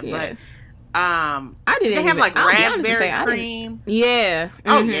seen that, Yes. but I do didn't they have even- like I'll be honest and raspberry say, I didn't- cream? Yeah.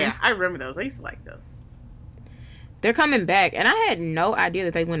 Oh Mhm. yeah, I remember those. I used to like those. They're coming back, and I had no idea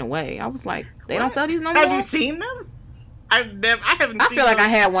that they went away. I was like, they don't What? sell these no Have more. you seen them? I haven't. I seen feel like I them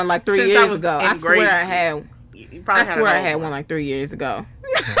had one like 3 since I years was ago. in I grade swear I school. had. You probably I swear I an had old one like 3 years ago.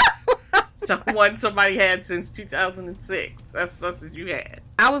 somebody had since 2006. That's what you had.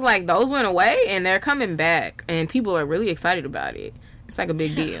 I was like, those went away, and they're coming back, and people are really excited about it. It's like a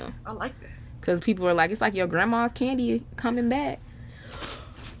big deal I like that. because people are like, it's like your grandma's candy coming back.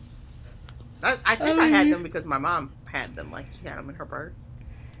 I think I had them because my mom had them. Like she had them in her purse.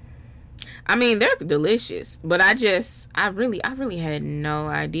 I mean, they're delicious, but I really had no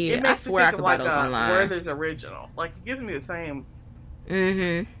idea. It I makes me swear I think could of buy like those a online. Werther's Original. Like it gives me the same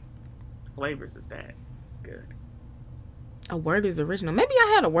flavors as that. It's good. A Werther's Original. Maybe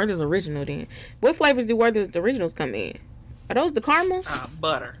I had a Werther's Original then. What flavors do Werther's Originals come in? Are those the caramels?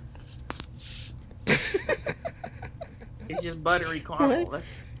 Butter. It's just buttery caramel. What? That's,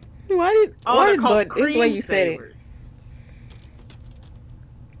 why they're did called but cream it's the way you said savers.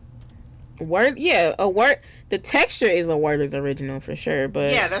 it. The texture is a Werther's Original for sure,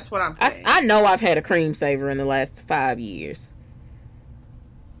 but Yeah, that's what I'm saying. I know I've had a cream saver in the last 5 years.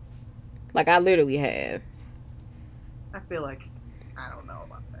 Like I literally have. I feel like I don't know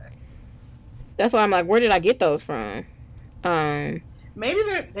about that. That's why I'm like, where did I get those from? Maybe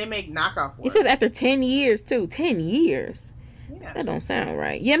they make knockoff ones. It says after 10 years too. 10 years. Yeah. That don't sound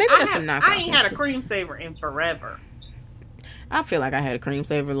right. Yeah, maybe that's some knockoff. I ain't had a ones. cream saver in forever. I feel like I had a cream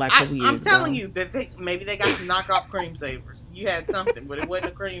saver like a couple years I'm telling ago. you that maybe they got some knockoff cream savers. You had something, but it wasn't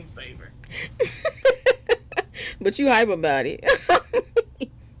a cream saver. But you hype about it.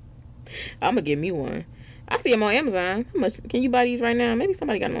 I'm gonna get me one. I see them on Amazon. How much can you buy these right now? Maybe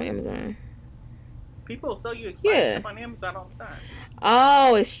somebody got them on Amazon. People will sell you expired Yeah. stuff on Amazon all the time.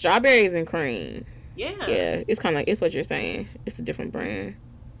 Oh, it's strawberries and cream. Yeah. Yeah, it's kind of like, it's what you're saying. It's a different brand.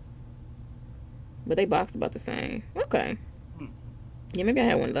 But they box about the same. Okay. Yeah, maybe I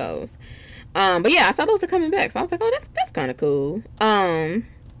had one of those. But yeah, I saw those are coming back. So I was like, oh, that's kind of cool.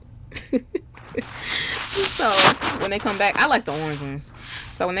 So when they come back, I like the orange ones.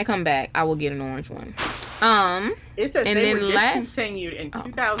 So when they come back, I will get an orange one. It says and they then were last- discontinued in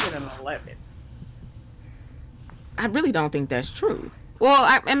 2011. I really don't think that's true. Well,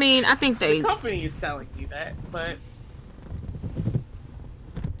 I mean, I think they... The company is telling you that, but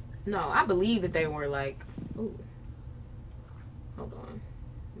No, I believe that they were, like, Ooh. Hold on.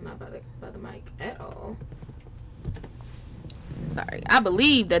 I'm not by the mic at all. Sorry. I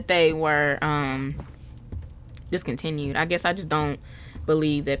believe that they were discontinued. I guess I just don't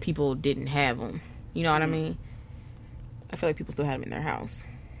believe that people didn't have them. You know what I mean? I feel like people still had them in their house.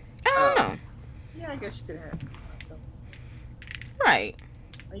 I don't know. Yeah, I guess you could have some. Right.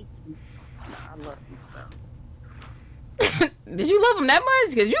 I used to be. I love these stuff. Did you love them that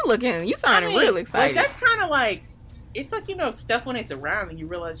much? Because you sounding real excited. Like, that's kind of like, it's like, stuff when it's around and you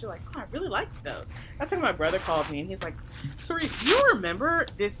realize you're like, oh, I really liked those. That's like my brother called me and he's like, Therese, do you remember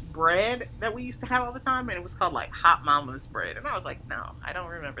this bread that we used to have all the time? And it was called like Hot Mama's bread. And I was like, no, I don't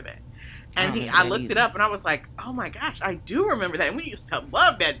remember that. And I looked it up and I was like, oh my gosh, I do remember that. And we used to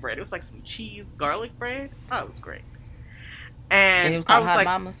love that bread. It was like some cheese garlic bread. Oh, it was great. And it was called Hot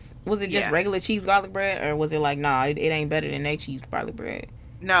Mama's? Was it just regular cheese garlic bread? Or was it like, nah, it ain't better than they cheese garlic bread?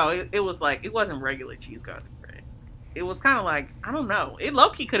 No, it was like, it wasn't regular cheese garlic bread. It was kind of like, I don't know. It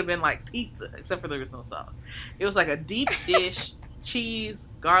low-key could have been like pizza, except for there was no sauce. It was like a deep dish cheese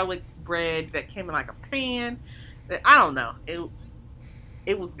garlic bread that came in like a pan. I don't know.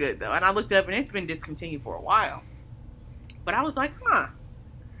 It was good, though. And I looked it up, and it's been discontinued for a while. But I was like,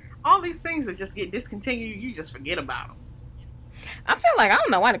 all these things that just get discontinued, you just forget about them. I feel like, I don't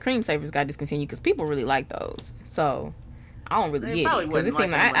know why the cream savers got discontinued, because people really like those. So, I don't really get it. Because it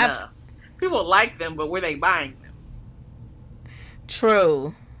seemed like people like them, but were they buying them?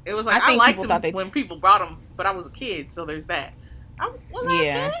 True. It was like, I liked them when people bought them, but I was a kid, so there's that. Was I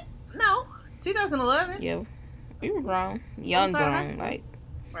a kid? No. 2011? Yeah. We were grown. Young grown. Like,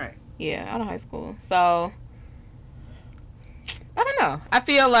 right. Yeah, out of high school. So, I don't know. I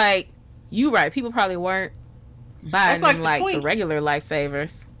feel like you right. People probably weren't buying them like the regular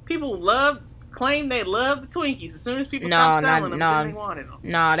lifesavers. People claim they love the Twinkies. As soon as people stopped selling them, then they wanted them.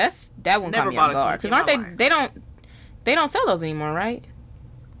 No, that won't come on guard. Because aren't they don't sell those anymore, right?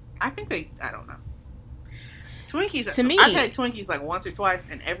 I think I don't know. Twinkies, to me, I've had Twinkies like once or twice,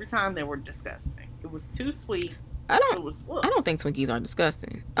 and every time they were disgusting. It was too sweet. I don't think Twinkies are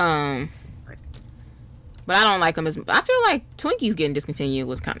disgusting. But I don't like them as. I feel like Twinkies getting discontinued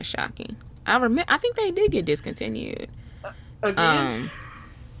was kind of shocking. I think they did get discontinued. Again?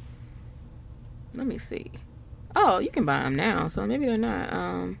 Let me see. Oh, you can buy them now, so maybe they're not.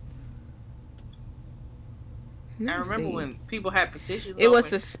 I remember when people had petitions. It was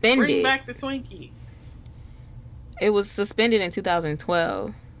suspended. Bring back the Twinkies. It was suspended in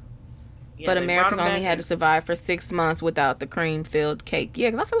 2012. Yeah, but Americans only had to survive for 6 months without the cream-filled cake.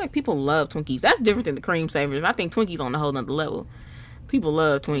 Yeah, because I feel like people love Twinkies. That's different than the cream savers. I think Twinkies on a whole nother level. People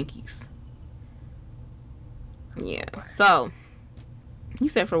love Twinkies. Yeah. So, you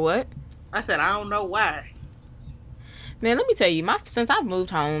said for what? I said I don't know why. Man, let me tell you, since I've moved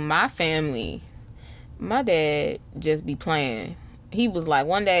home, my family, my dad just be playing. He was like,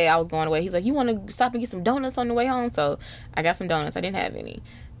 one day I was going away. He's like, you want to stop and get some donuts on the way home? So I got some donuts. I didn't have any.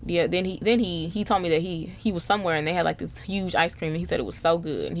 Yeah. Then he told me that he was somewhere and they had like this huge ice cream and he said it was so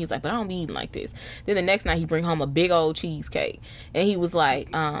good. And he's like, but I don't be eating like this. Then the next night he bring home a big old cheesecake and he was like,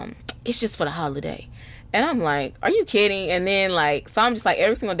 it's just for the holiday. And I'm like, are you kidding? And then like, so I'm just like,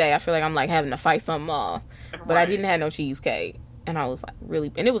 every single day I feel like I'm like having to fight something off. But I didn't have no cheesecake. And I was like,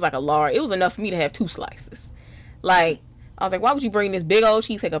 really? And it was like a large. It was enough for me to have 2 slices. Like, I was like, why would you bring this big old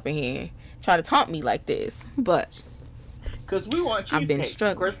cheesecake up in here? Try to taunt me like this. But because we want cheesecake, I've been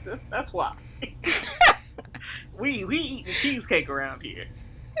struggling. Krista. That's why. we eating cheesecake around here.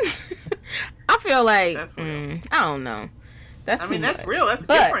 I feel like, I don't know. That's real. That's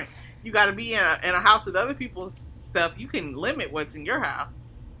different. You got to be in a house with other people's stuff. You can limit what's in your house.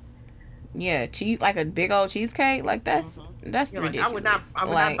 Yeah, like a big old cheesecake. Like that's ridiculous. Like, I would not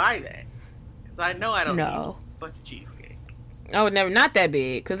buy that because I know I don't need a bunch of cheesecake. I would never, not that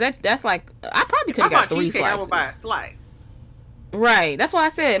big, because that's like, I probably could have got 3 slices. I would buy a slice. Right, that's why I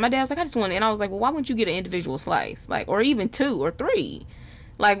said, my dad was like, I just want it, and I was like, well, why wouldn't you get an individual slice, like, or even 2 or 3,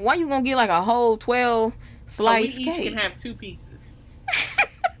 like, why you gonna get like a whole 12 slice cake? So we each can have 2 pieces.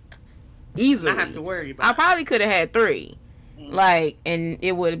 Easily. I have to worry about I probably could have had 3, like, and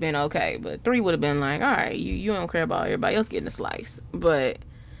it would have been okay, but 3 would have been like, all right, you don't care about everybody else getting a slice, but,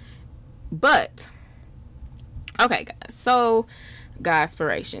 okay, guys. So,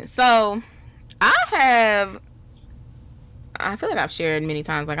 Godspiration. So, I feel like I've shared many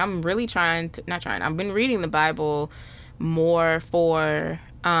times, like, I'm really I've been reading the Bible more for,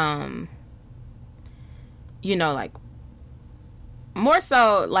 like, more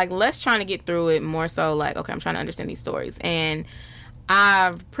so, like, less trying to get through it, more so, like, okay, I'm trying to understand these stories. And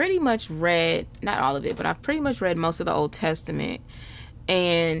I've pretty much read, not all of it, but I've pretty much read most of the Old Testament.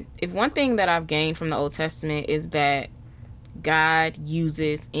 And if one thing that I've gained from the Old Testament is that God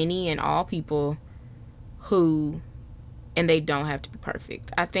uses any and all people and they don't have to be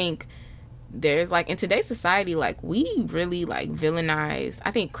perfect. I think there's like, in today's society, like, we really like villainize,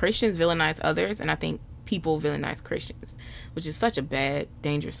 I think Christians villainize others, and I think people villainize Christians, which is such a bad,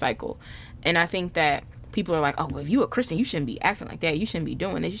 dangerous cycle. And I think that people are like, oh, well, if you a Christian, you shouldn't be acting like that, you shouldn't be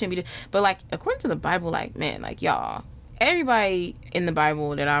doing this, you shouldn't be but like, according to the Bible, like, man, like, y'all, everybody in the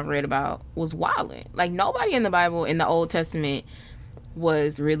Bible that I've read about was wilding. Like, nobody in the Bible, in the Old Testament,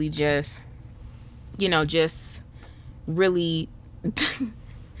 was really just really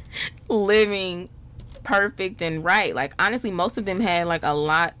living perfect and right. Like, honestly, most of them had like a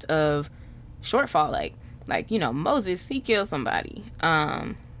lot of shortfall. Like Moses, he killed somebody,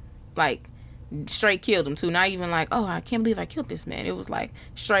 like straight killed him too. Not even like, oh, I can't believe I killed this man. It was like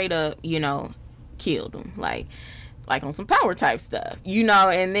straight up, killed him, like on some power type stuff,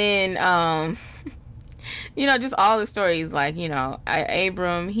 and then just all the stories, like,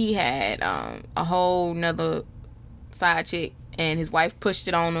 Abram, he had a whole nother side chick, and his wife pushed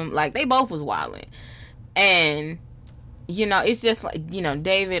it on him. Like, they both was wilding. And it's just like,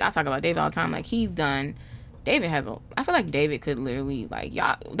 David, I talk about David all the time. Like, David I feel like David could literally, like,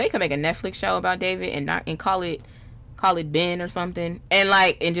 y'all, they could make a Netflix show about David and call it Ben or something,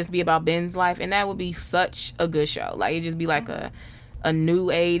 and just be about Ben's life, and that would be such a good show. Like, it'd just be like a new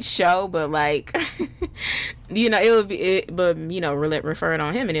age show, but like it would be refer it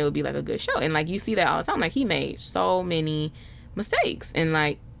on him, and it would be like a good show. And like, you see that all the time. Like, he made so many mistakes, and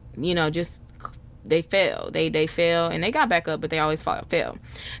like, just they fail, they fail, and they got back up, but they always fail.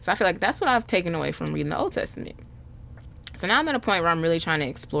 So I feel like that's what I've taken away from reading the Old Testament. So now I'm at a point where I'm really trying to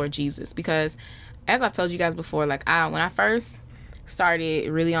explore Jesus, because as I've told you guys before, like, when I first started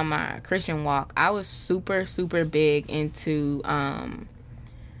really on my Christian walk, I was super big into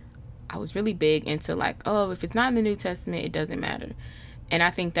I was really big into like, oh, if it's not in the New Testament, it doesn't matter. And I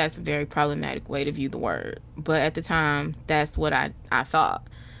think that's a very problematic way to view the word, but at the time, that's what I thought.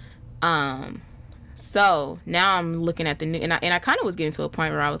 So now I'm looking at the new, and I kind of was getting to a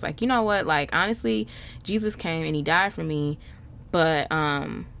point where I was like, you know what, like, honestly, Jesus came and he died for me, but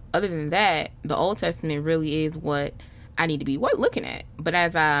other than that, the Old Testament really is what I need to be looking at. But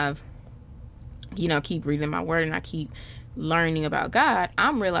as I've keep reading my word and I keep learning about God,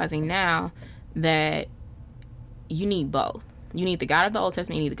 I'm realizing now that you need both. You need the God of the Old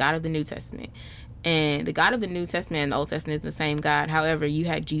Testament, you need the God of the New Testament. And the God of the New Testament and the Old Testament is the same God. However, you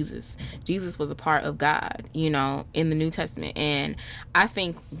had Jesus. Jesus was a part of God, in the New Testament. And I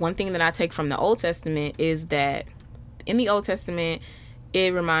think one thing that I take from the Old Testament is that in the Old Testament,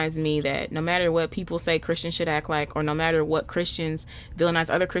 it reminds me that no matter what people say Christians should act like, or no matter what Christians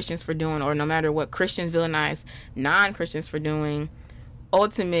villainize other Christians for doing, or no matter what Christians villainize non-Christians for doing,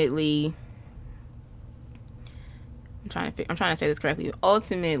 ultimately, I'm trying to say this correctly.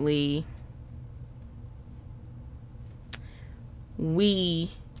 Ultimately, we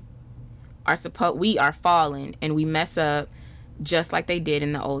are fallen, and we mess up just like they did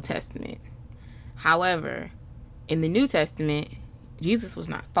in the Old Testament. However, in the New Testament, Jesus was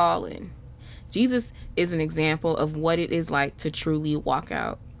not fallen. Jesus is an example of what it is like to truly walk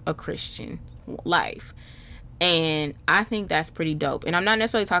out a Christian life. And I think that's pretty dope. And I'm not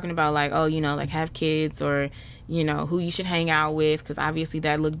necessarily talking about like, oh, like have kids, or, who you should hang out with, because obviously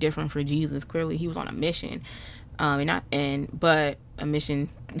that looked different for Jesus. Clearly he was on a mission. But a mission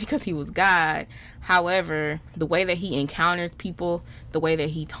because he was God. However, the way that he encounters people, the way that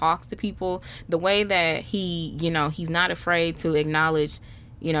he talks to people, the way that he, he's not afraid to acknowledge,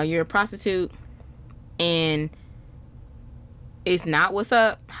 you're a prostitute and it's not what's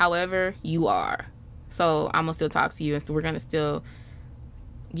up. However, you are. So I'm gonna still talk to you, and so we're gonna still,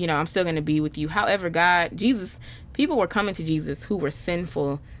 I'm still gonna be with you. However, Jesus, people were coming to Jesus who were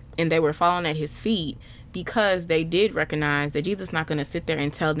sinful, and they were falling at his feet, because they did recognize that Jesus is not going to sit there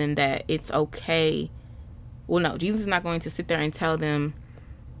and tell them that it's okay. Well, no, Jesus is not going to sit there and tell them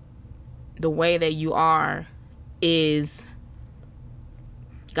the way that you are is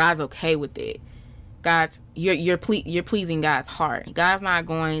God's okay with it. You're pleasing God's heart.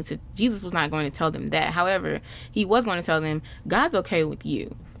 Jesus was not going to tell them that. However, he was going to tell them God's okay with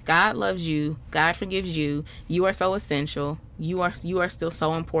you. God loves you. God forgives you. You are so essential. You are still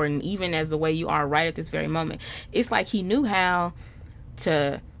so important, even as the way you are right at this very moment. It's like he knew how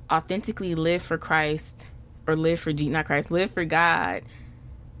to authentically live for Christ, or live for God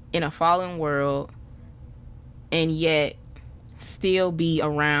in a fallen world, and yet still be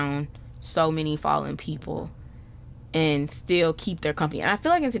around so many fallen people and still keep their company. And I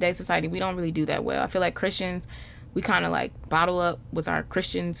feel like in today's society, we don't really do that well. I feel like Christians, we kind of like bottle up with our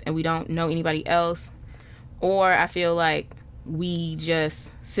Christians and we don't know anybody else. Or I feel like we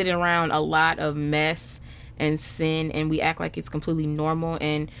just sit around a lot of mess and sin and we act like it's completely normal,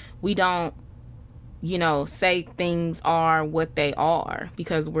 and we don't, you know, say things are what they are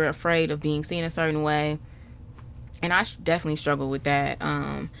because we're afraid of being seen a certain way. And I definitely struggle with that.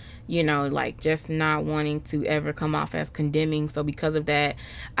 You know, like just not wanting to ever come off as condemning. So because of that,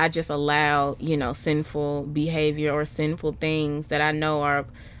 I just allow, you know, sinful behavior or sinful things that I know are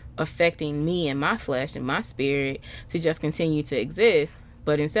affecting me and my flesh and my spirit to just continue to exist.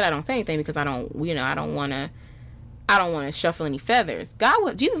 But instead I don't say anything because I don't want to shuffle any feathers.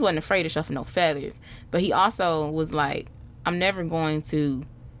 Jesus wasn't afraid to shuffle no feathers, but he also was like, I'm never going to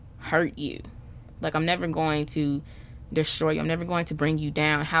hurt you. Like, I'm never going to destroy you. I'm never going to bring you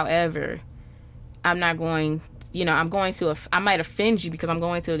down. However, I'm not going, you know, I might offend you because I'm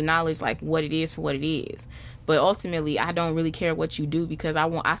going to acknowledge like what it is for what it is. But ultimately, I don't really care what you do because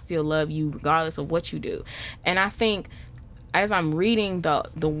I still love you regardless of what you do. And I think as I'm reading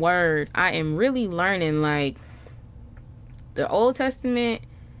the word, I am really learning like the Old Testament,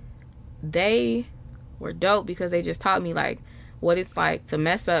 they were dope because they just taught me like what it's like to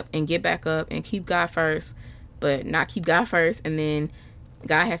mess up and get back up and keep God first, but not keep God first, and then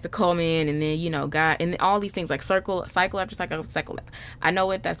God has to come in, and then, you know, God, and all these things like cycle after cycle. I know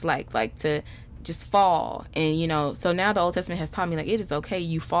what that's like to just fall. And, you know, so now the Old Testament has taught me like it is okay,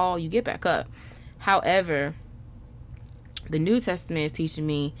 you fall, you get back up. However, the New Testament is teaching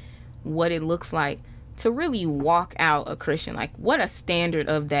me what it looks like to really walk out a Christian, like what a standard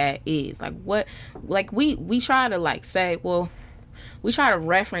of that is. Like what, like we try to like say, well, we try to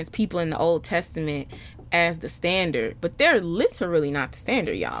reference people in the Old Testament as the standard, but they're literally not the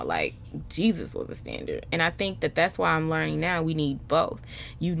standard, y'all. Like Jesus was the standard. And I think that that's why I'm learning now we need both.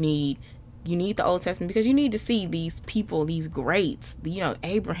 You need the Old Testament because you need to see these people, these greats, you know,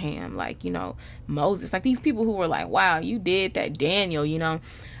 Abraham, like, you know, Moses, like these people who were like, wow, you did that, Daniel, you know,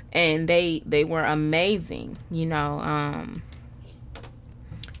 and they were amazing, you know.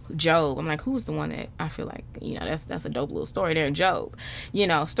 Job, I'm like, who's the one that I feel like, you know, that's a dope little story there, Job, you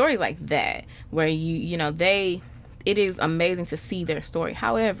know, stories like that where you know, it is amazing to see their story.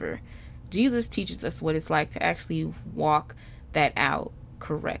 However, Jesus teaches us what it's like to actually walk that out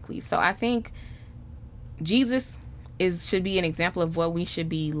correctly. So I think Jesus should be an example of what we should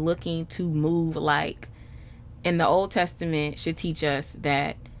be looking to move like. And the Old Testament should teach us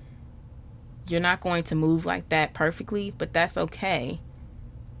that you're not going to move like that perfectly, but that's okay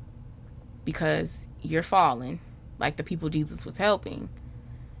because you're falling like the people Jesus was helping.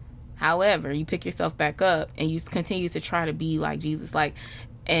 However, you pick yourself back up and you continue to try to be like Jesus, like,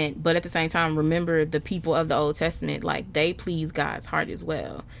 but at the same time, remember the people of the Old Testament, like they please God's heart as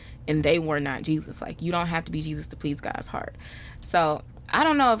well, and they were not Jesus. Like you don't have to be Jesus to please God's heart. So I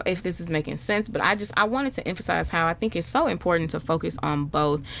don't know if this is making sense, but I wanted to emphasize how I think it's so important to focus on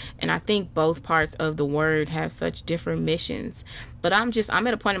both. And I think both parts of the word have such different missions. But I'm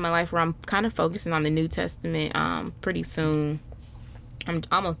at a point in my life where I'm kind of focusing on the New Testament pretty soon. I'm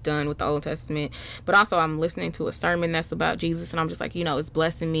almost done with the Old Testament, but also I'm listening to a sermon that's about Jesus, and I'm just like, you know, it's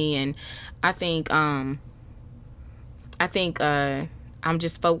blessing me. And I think I'm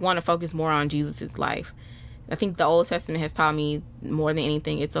just want to focus more on Jesus's life. I think the Old Testament has taught me more than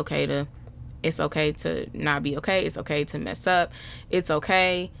anything, it's okay to not be okay. It's okay to mess up. It's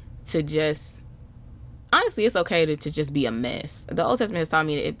okay to just, honestly, it's okay to just be a mess. The Old Testament has taught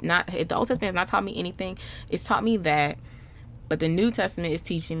me if the Old Testament has not taught me anything, it's taught me that. But the New Testament is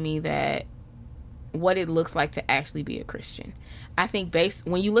teaching me that what it looks like to actually be a Christian. I think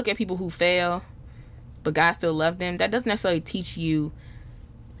when you look at people who fail, but God still loved them, that doesn't necessarily teach you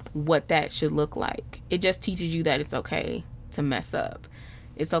what that should look like. It just teaches you that it's okay to mess up.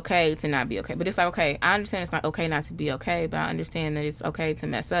 It's okay to not be okay. But it's like, okay, I understand it's not okay not to be okay, but I understand that it's okay to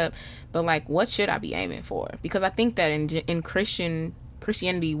mess up. But like, what should I be aiming for? Because I think that in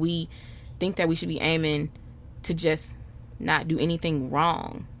Christianity, we think that we should be aiming to just not do anything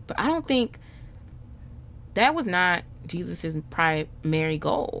wrong. But I don't think that was not Jesus's primary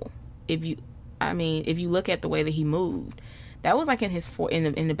goal. If you look at the way that he moved, that was like in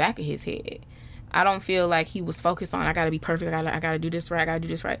the back of his head. I don't feel like he was focused on, I gotta be perfect, I gotta do this right, I gotta do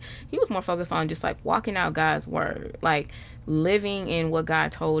this right. He was more focused on just like walking out God's word, like living in what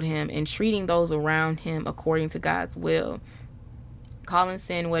God told him and treating those around him according to God's will, calling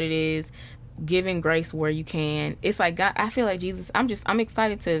sin what it is, giving grace where you can. It's like God, I feel like Jesus, I'm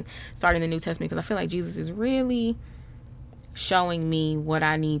excited to start in the New Testament because I feel like Jesus is really showing me what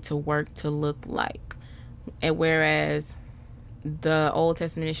I need to work to look like. And whereas the Old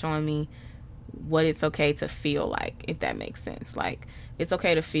Testament is showing me what it's okay to feel like, if that makes sense. Like, it's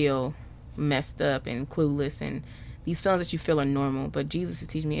okay to feel messed up and clueless, and these feelings that you feel are normal, but Jesus is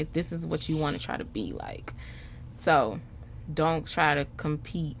teaching me this is what you want to try to be like. So don't try to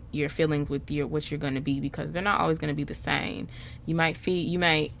compete your feelings with what you're going to be, because they're not always going to be the same. You might be you're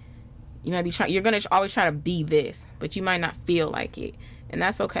going to always try to be this, but you might not feel like it, and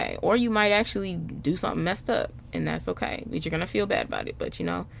that's okay. Or you might actually do something messed up, and that's okay. But you're going to feel bad about it, but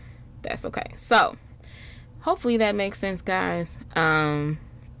that's okay. So hopefully that makes sense, guys.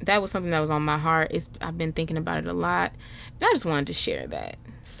 That was something that was on my heart. I've been thinking about it a lot, and I just wanted to share that.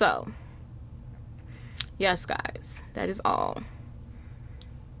 So yes, guys, that is all.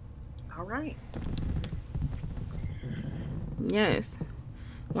 All right. Yes.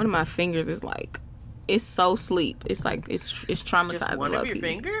 One of my fingers is like, it's so sleep. It's like, it's traumatizing. Just one of your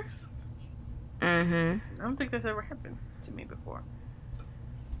fingers? Mm-hmm. I don't think that's ever happened to me before.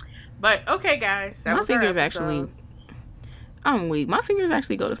 But, okay, guys. That my was our fingers episode. actually, I'm weak. My fingers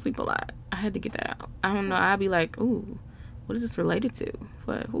actually go to sleep a lot. I had to get that out. I don't know. I'd be like, ooh, what is this related to?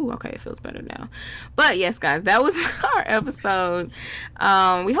 But, ooh, okay, it feels better now. But, yes, guys, that was our episode.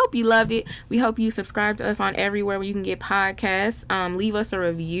 We hope you loved it. We hope you subscribe to us on everywhere where you can get podcasts. Leave us a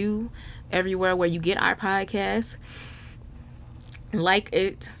review everywhere where you get our podcasts. Like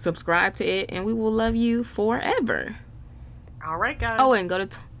it, subscribe to it, and we will love you forever. All right, guys. Oh, and go to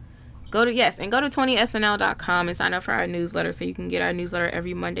 20snl.com and sign up for our newsletter so you can get our newsletter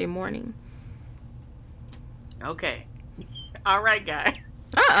every Monday morning. Okay. All right, guys.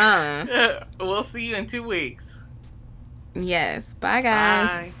 We'll see you in 2 weeks. Yes. Bye,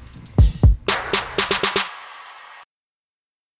 guys. Bye.